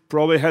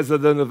probably has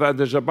an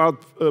advantage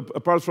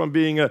apart from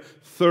being a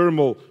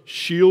thermal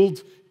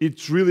shield.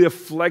 It's really a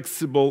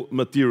flexible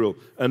material,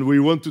 and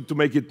we wanted to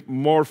make it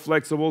more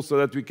flexible so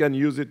that we can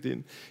use it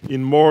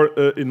in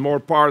more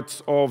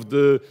parts of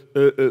the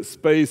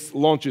space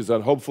launches,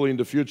 and hopefully in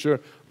the future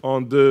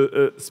on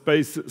the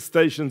space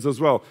stations as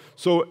well.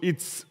 So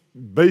it's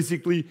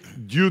basically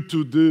due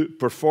to the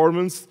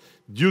performance,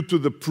 due to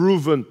the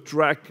proven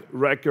track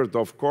record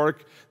of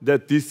cork,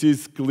 that this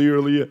is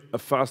clearly a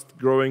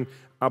fast-growing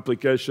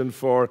application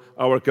for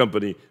our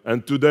company.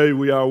 And today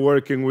we are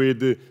working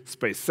with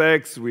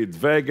SpaceX, with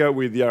Vega,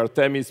 with the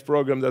Artemis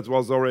program that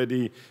was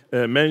already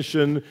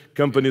mentioned,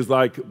 companies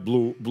like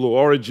Blue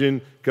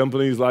Origin,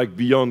 companies like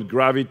Beyond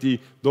Gravity.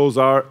 Those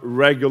are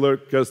regular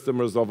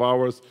customers of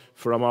ours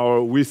from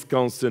our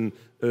Wisconsin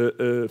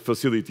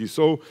facility.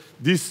 So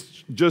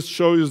this just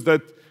shows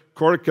that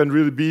Cork can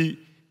really be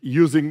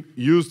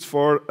used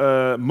for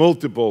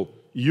multiple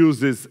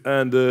uses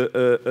and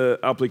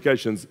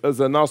applications. As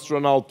an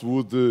astronaut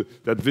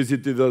that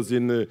visited us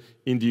in the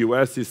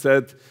US, he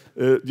said,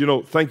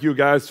 thank you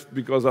guys,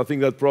 because I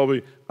think that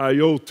probably I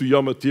owe to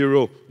your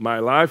material my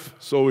life.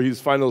 So his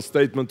final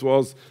statement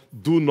was,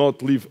 do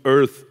not leave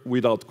Earth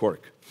without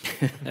Cork.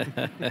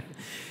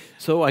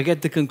 So I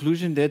get the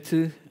conclusion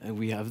that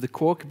we have the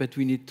cork, but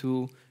we need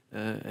to,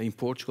 in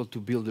Portugal, to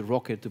build a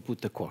rocket to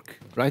put the cork,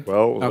 right?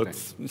 Well, okay.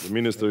 The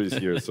minister is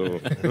here, so...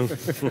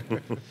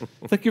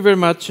 Thank you very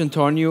much,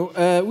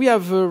 Antonio. We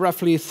have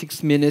roughly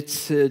 6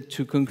 minutes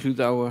to conclude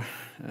our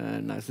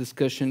nice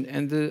discussion,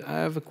 and I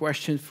have a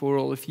question for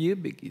all of you.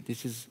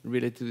 This is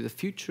related to the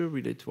future,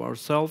 related to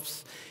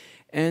ourselves,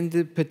 and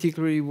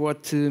particularly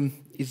what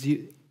is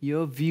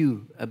your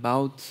view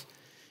about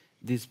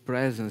this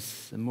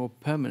presence, a more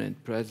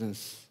permanent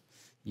presence,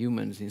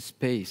 humans in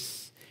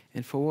space,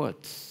 and for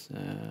what?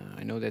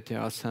 I know that there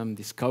are some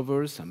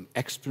discoveries, some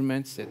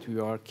experiments that we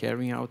are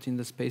carrying out in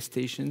the space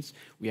stations.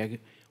 We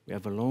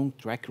have a long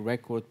track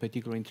record,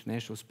 particularly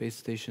international space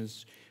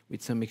stations,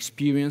 with some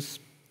experience,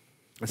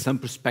 some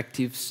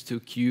perspectives to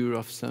cure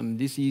of some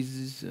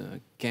diseases,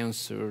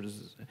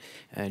 cancers,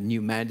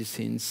 new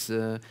medicines,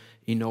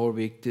 in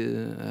orbit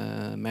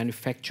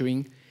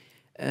manufacturing.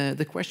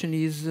 The question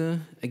is,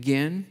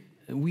 again,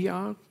 we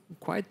are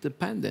quite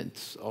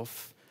dependent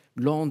of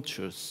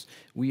launchers.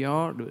 We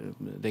are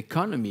the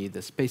economy,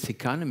 the space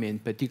economy, in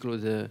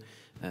particular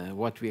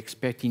what we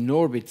expect in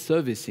orbit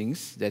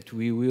servicings, that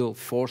we will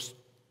force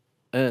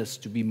us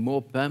to be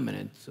more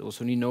permanent,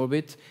 also in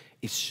orbit,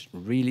 is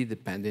really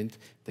dependent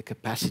the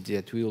capacity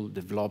that we will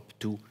develop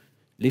to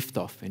lift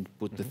off and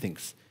put the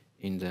things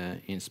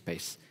in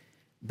space.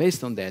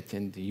 Based on that,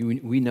 and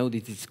we know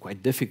that it's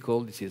quite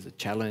difficult, this is a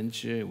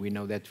challenge, we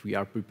know that we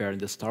are preparing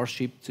the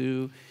Starship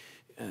to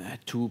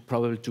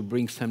probably to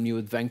bring some new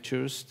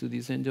adventures to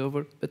this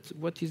endeavor, but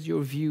what is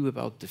your view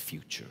about the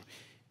future?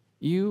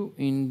 You,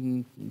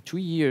 in 2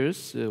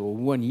 years, or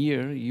 1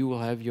 year, you will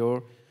have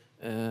your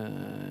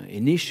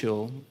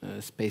initial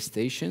space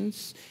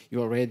stations.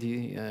 You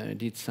already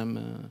did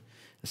some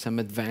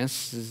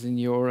advances in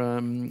your,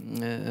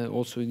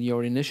 also in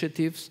your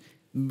initiatives,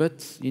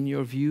 but in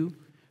your view,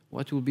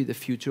 what will be the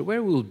future?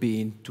 Where will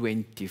be in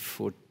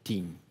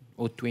 2014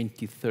 or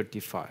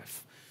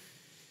 2035?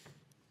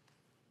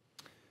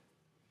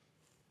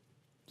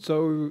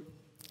 So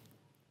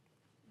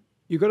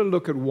you've got to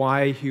look at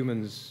why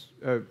humans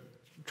are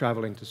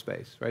traveling to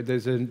space, right?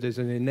 There's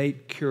an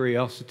innate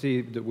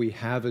curiosity that we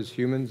have as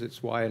humans.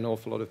 It's why an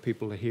awful lot of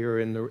people are here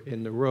in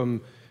the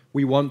room.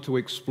 We want to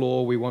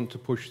explore, we want to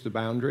push the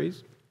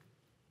boundaries.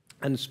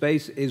 And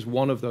space is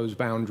one of those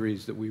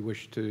boundaries that we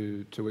wish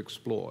to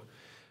explore.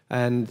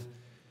 And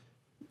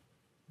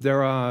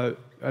there are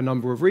a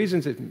number of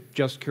reasons. It's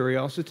just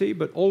curiosity,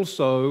 but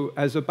also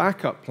as a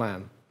backup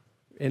plan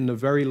in the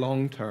very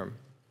long term.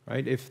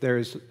 Right? If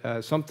there's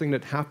something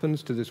that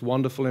happens to this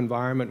wonderful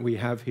environment we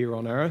have here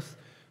on Earth,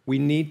 we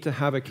need to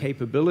have a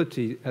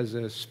capability as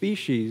a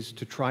species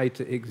to try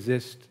to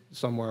exist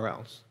somewhere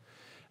else.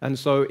 And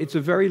so it's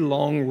a very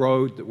long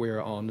road that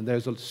we're on, and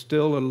there's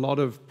still a lot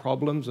of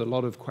problems, a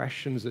lot of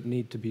questions that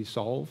need to be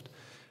solved.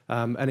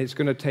 And it's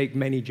going to take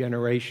many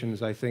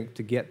generations, I think,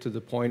 to get to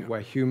the point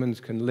where humans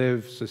can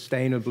live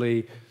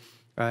sustainably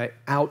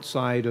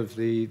outside of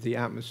the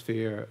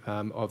atmosphere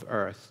of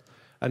Earth.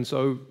 And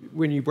so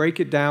when you break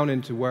it down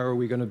into where are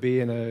we going to be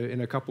in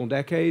a couple of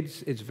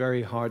decades, it's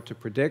very hard to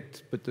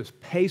predict. But the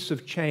pace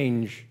of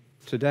change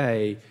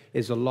today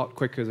is a lot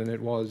quicker than it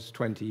was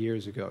 20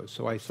 years ago.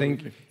 So I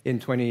think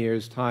in 20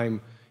 years' time,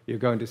 you're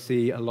going to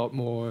see a lot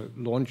more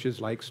launches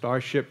like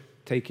Starship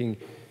taking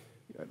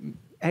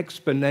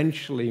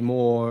exponentially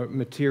more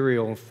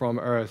material from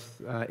Earth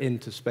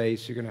into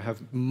space. You're going to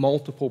have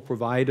multiple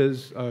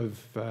providers of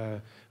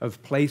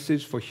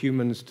places for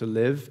humans to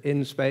live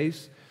in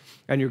space.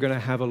 And you're going to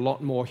have a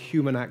lot more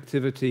human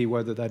activity,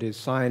 whether that is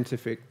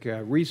scientific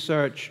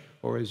research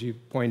or, as you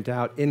point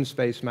out,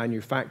 in-space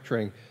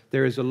manufacturing.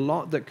 There is a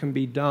lot that can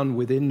be done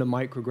within the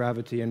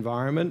microgravity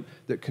environment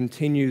that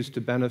continues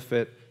to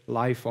benefit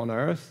life on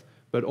Earth,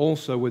 but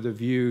also with a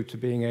view to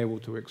being able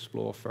to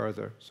explore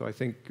further. So I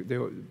think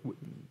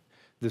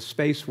the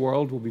space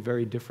world will be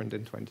very different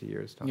in 20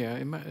 years' time.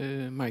 Yeah,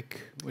 Mike,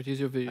 what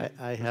is your view?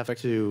 I have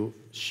to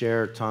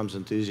share Tom's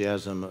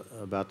enthusiasm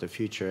about the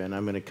future, and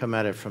I'm going to come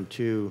at it from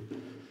two,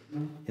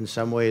 in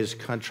some ways,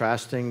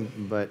 contrasting,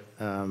 but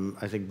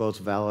I think both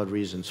valid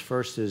reasons.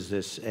 First is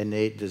this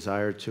innate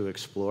desire to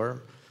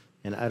explore,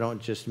 and I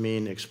don't just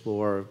mean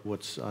explore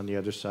what's on the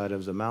other side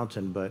of the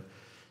mountain, but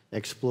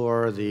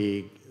explore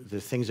the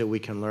things that we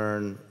can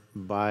learn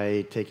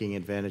by taking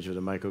advantage of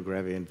the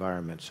microgravity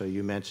environment. So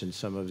you mentioned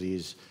some of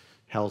these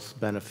health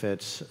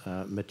benefits,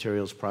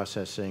 materials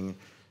processing,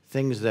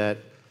 things that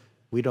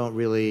we don't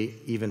really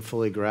even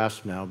fully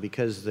grasp now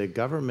because the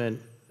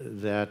governments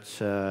that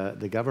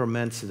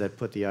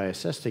put the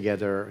ISS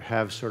together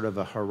have sort of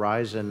a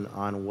horizon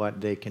on what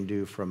they can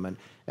do from an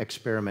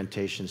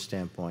experimentation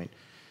standpoint.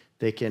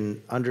 They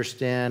can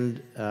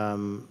understand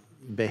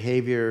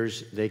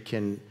behaviors, they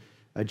can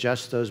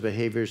adjust those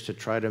behaviors to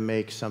try to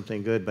make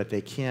something good, but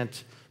they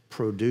can't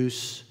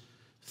produce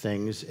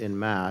things in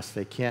mass.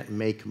 They can't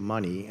make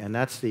money, and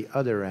that's the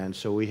other end.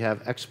 So we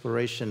have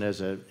exploration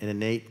as an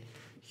innate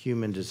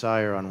human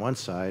desire on one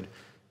side.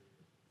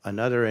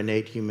 Another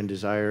innate human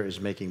desire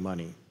is making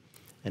money.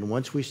 And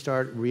once we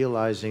start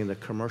realizing the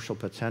commercial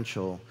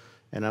potential,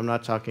 and I'm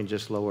not talking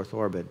just low Earth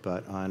orbit,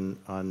 but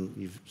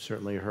you've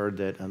certainly heard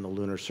that on the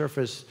lunar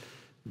surface,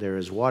 there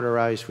is water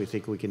ice. We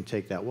think we can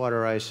take that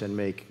water ice and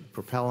make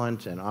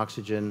propellant and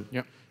oxygen,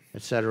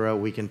 et cetera.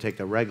 We can take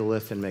the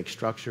regolith and make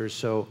structures.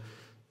 So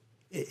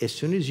as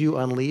soon as you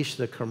unleash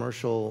the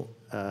commercial,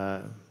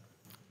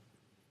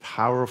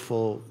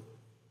 powerful,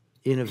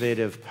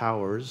 innovative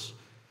powers,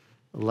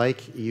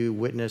 like you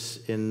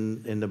witness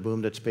in the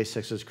boom that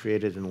SpaceX has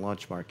created in the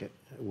launch market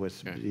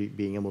with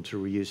being able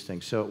to reuse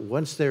things. So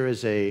once there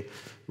is a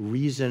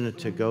reason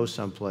to go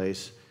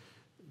someplace,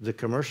 the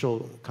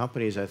commercial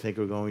companies, I think,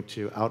 are going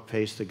to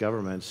outpace the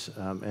governments.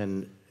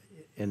 And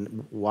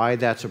why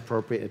that's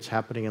appropriate, it's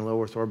happening in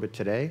low Earth orbit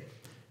today.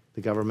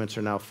 The governments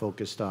are now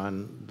focused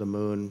on the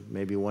moon,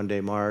 maybe one day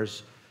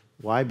Mars.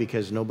 Why?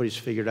 Because nobody's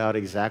figured out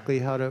exactly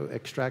how to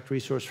extract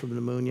resource from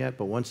the moon yet.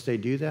 But once they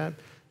do that,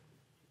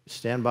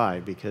 stand by,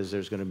 because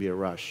there's going to be a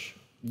rush.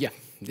 Yeah,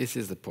 this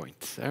is the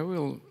point. I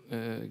will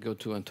go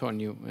to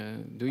Antonio.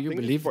 Do you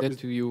believe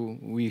that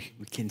we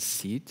can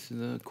see it,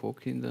 the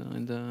cork in the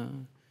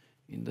moon,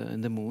 in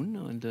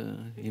the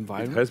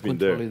environment? It has been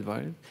there.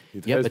 Environment?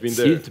 It has been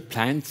there. The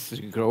plants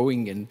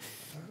growing and.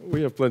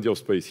 We have plenty of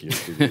space here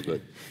to do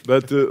that.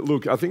 But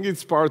look, I think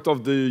it's part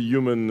of the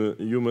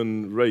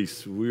human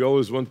race. We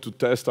always want to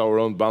test our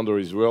own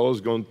boundaries. We're always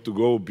going to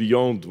go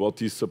beyond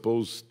what is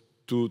supposed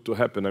to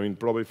happen. I mean,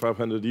 probably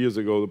 500 years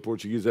ago, the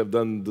Portuguese have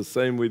done the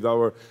same with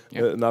our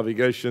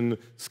navigation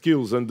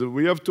skills. And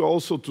we have to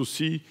also to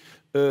see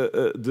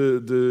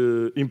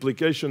the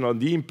implication on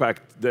the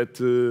impact that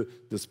the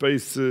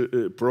space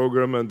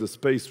program and the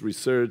space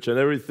research and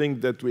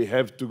everything that we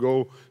have to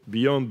go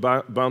beyond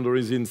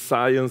boundaries in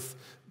science,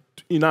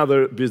 in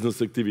other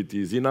business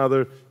activities, in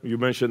other, you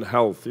mentioned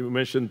health, you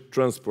mentioned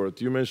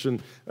transport, you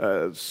mentioned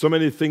so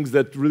many things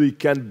that really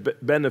can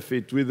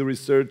benefit with the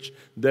research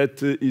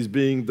that is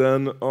being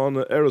done on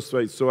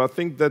aerospace. So I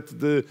think that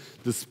the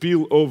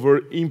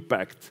spillover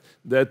impact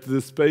that the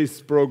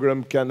space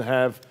program can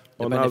have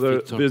on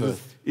other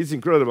business is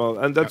incredible.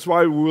 And that's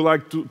why we would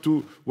like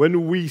to,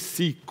 when we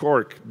see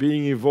Cork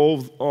being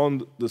involved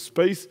on the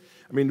space,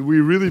 I mean, we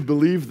really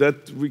believe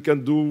that we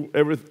can do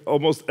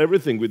almost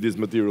everything with this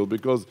material,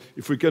 because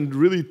if we can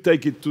really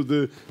take it to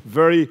the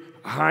very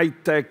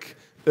high-tech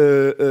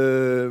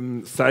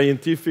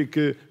scientific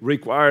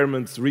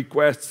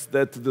requests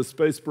that the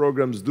space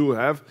programs do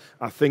have,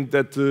 I think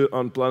that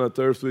on planet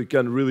Earth we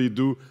can really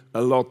do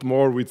a lot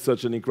more with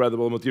such an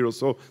incredible material.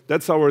 So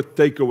that's our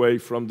takeaway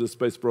from the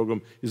space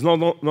program. It's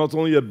not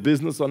only a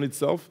business on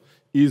itself,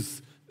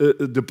 is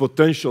the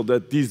potential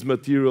that this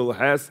material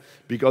has,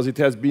 because it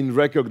has been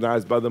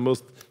recognized by the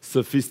most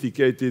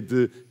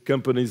sophisticated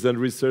companies and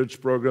research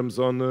programs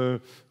on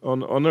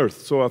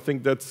Earth. So I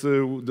think that's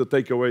the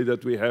takeaway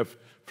that we have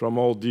from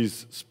all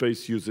this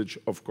space usage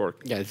of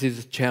Cork. Yeah, this is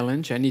a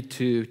challenge. I need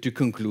to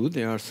conclude.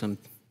 There are some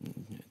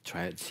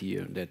triads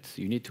here that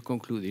you need to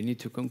conclude.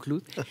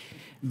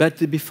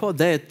 But before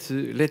that,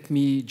 let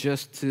me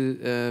just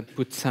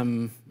put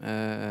some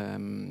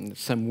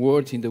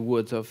words in the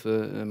words of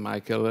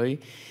Michael,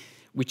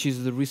 which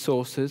is the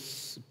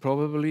resources,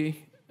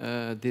 probably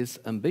these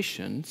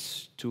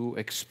ambitions to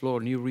explore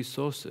new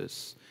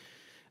resources,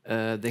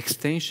 the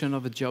extension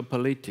of the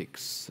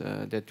geopolitics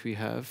that we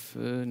have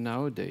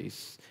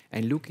nowadays,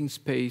 and looking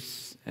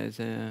space as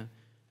a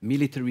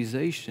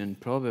militarization,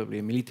 probably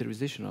a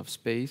militarization of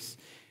space,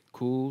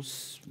 could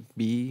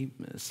be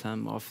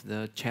some of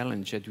the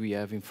challenge that we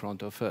have in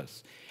front of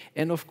us.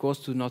 And of course,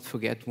 do not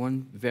forget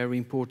one very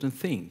important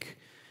thing.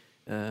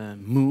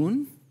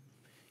 Moon,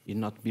 it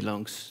not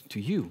belongs to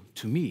you,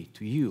 to me,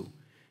 to you.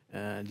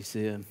 This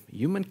is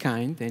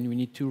humankind, and we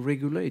need to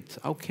regulate.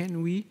 How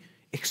can we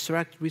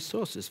extract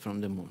resources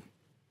from the moon?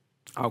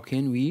 How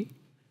can we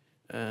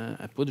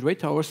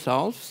apoderate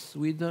ourselves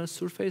with the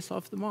surface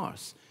of the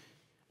Mars?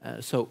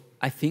 So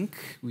I think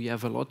we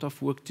have a lot of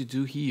work to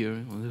do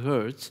here on the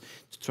Earth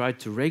to try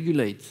to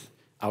regulate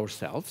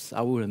ourselves,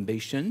 our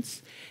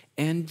ambitions,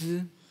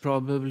 and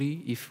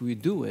probably if we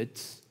do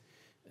it,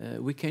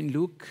 we can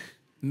look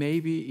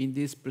maybe in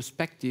this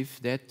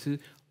perspective that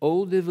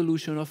all the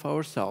evolution of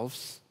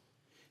ourselves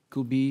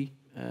could be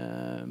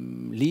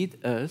lead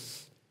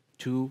us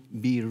to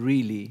be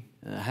really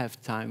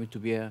have time to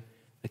be a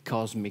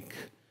cosmic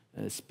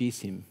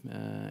species,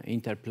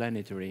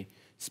 interplanetary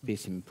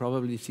species.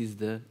 Probably this is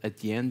at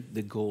the end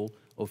the goal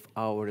of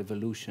our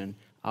evolution.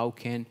 How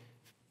can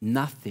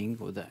nothing,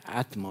 or the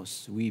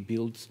atmos, we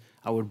build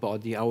our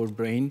body, our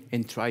brain,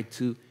 and try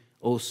to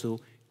also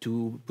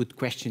to put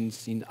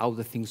questions in how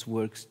the things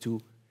works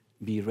to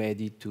be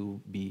ready to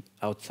be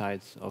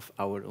outside of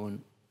our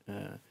own.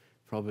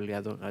 Probably,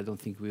 I don't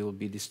think we will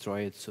be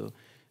destroyed so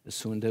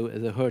soon,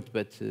 the Earth,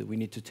 but we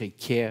need to take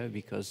care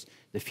because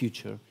the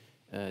future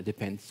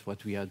depends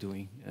what we are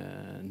doing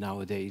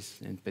nowadays,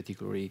 and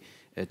particularly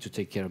to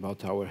take care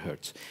about our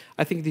Earth.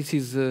 I think this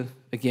is,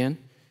 again,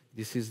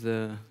 this is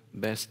the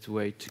best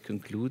way to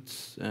conclude,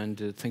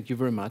 and thank you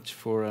very much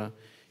for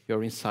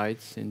your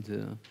insights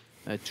and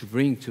to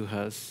bring to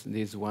us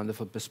these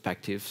wonderful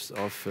perspectives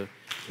of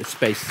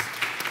space.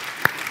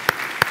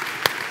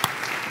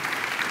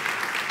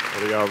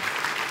 Obrigado.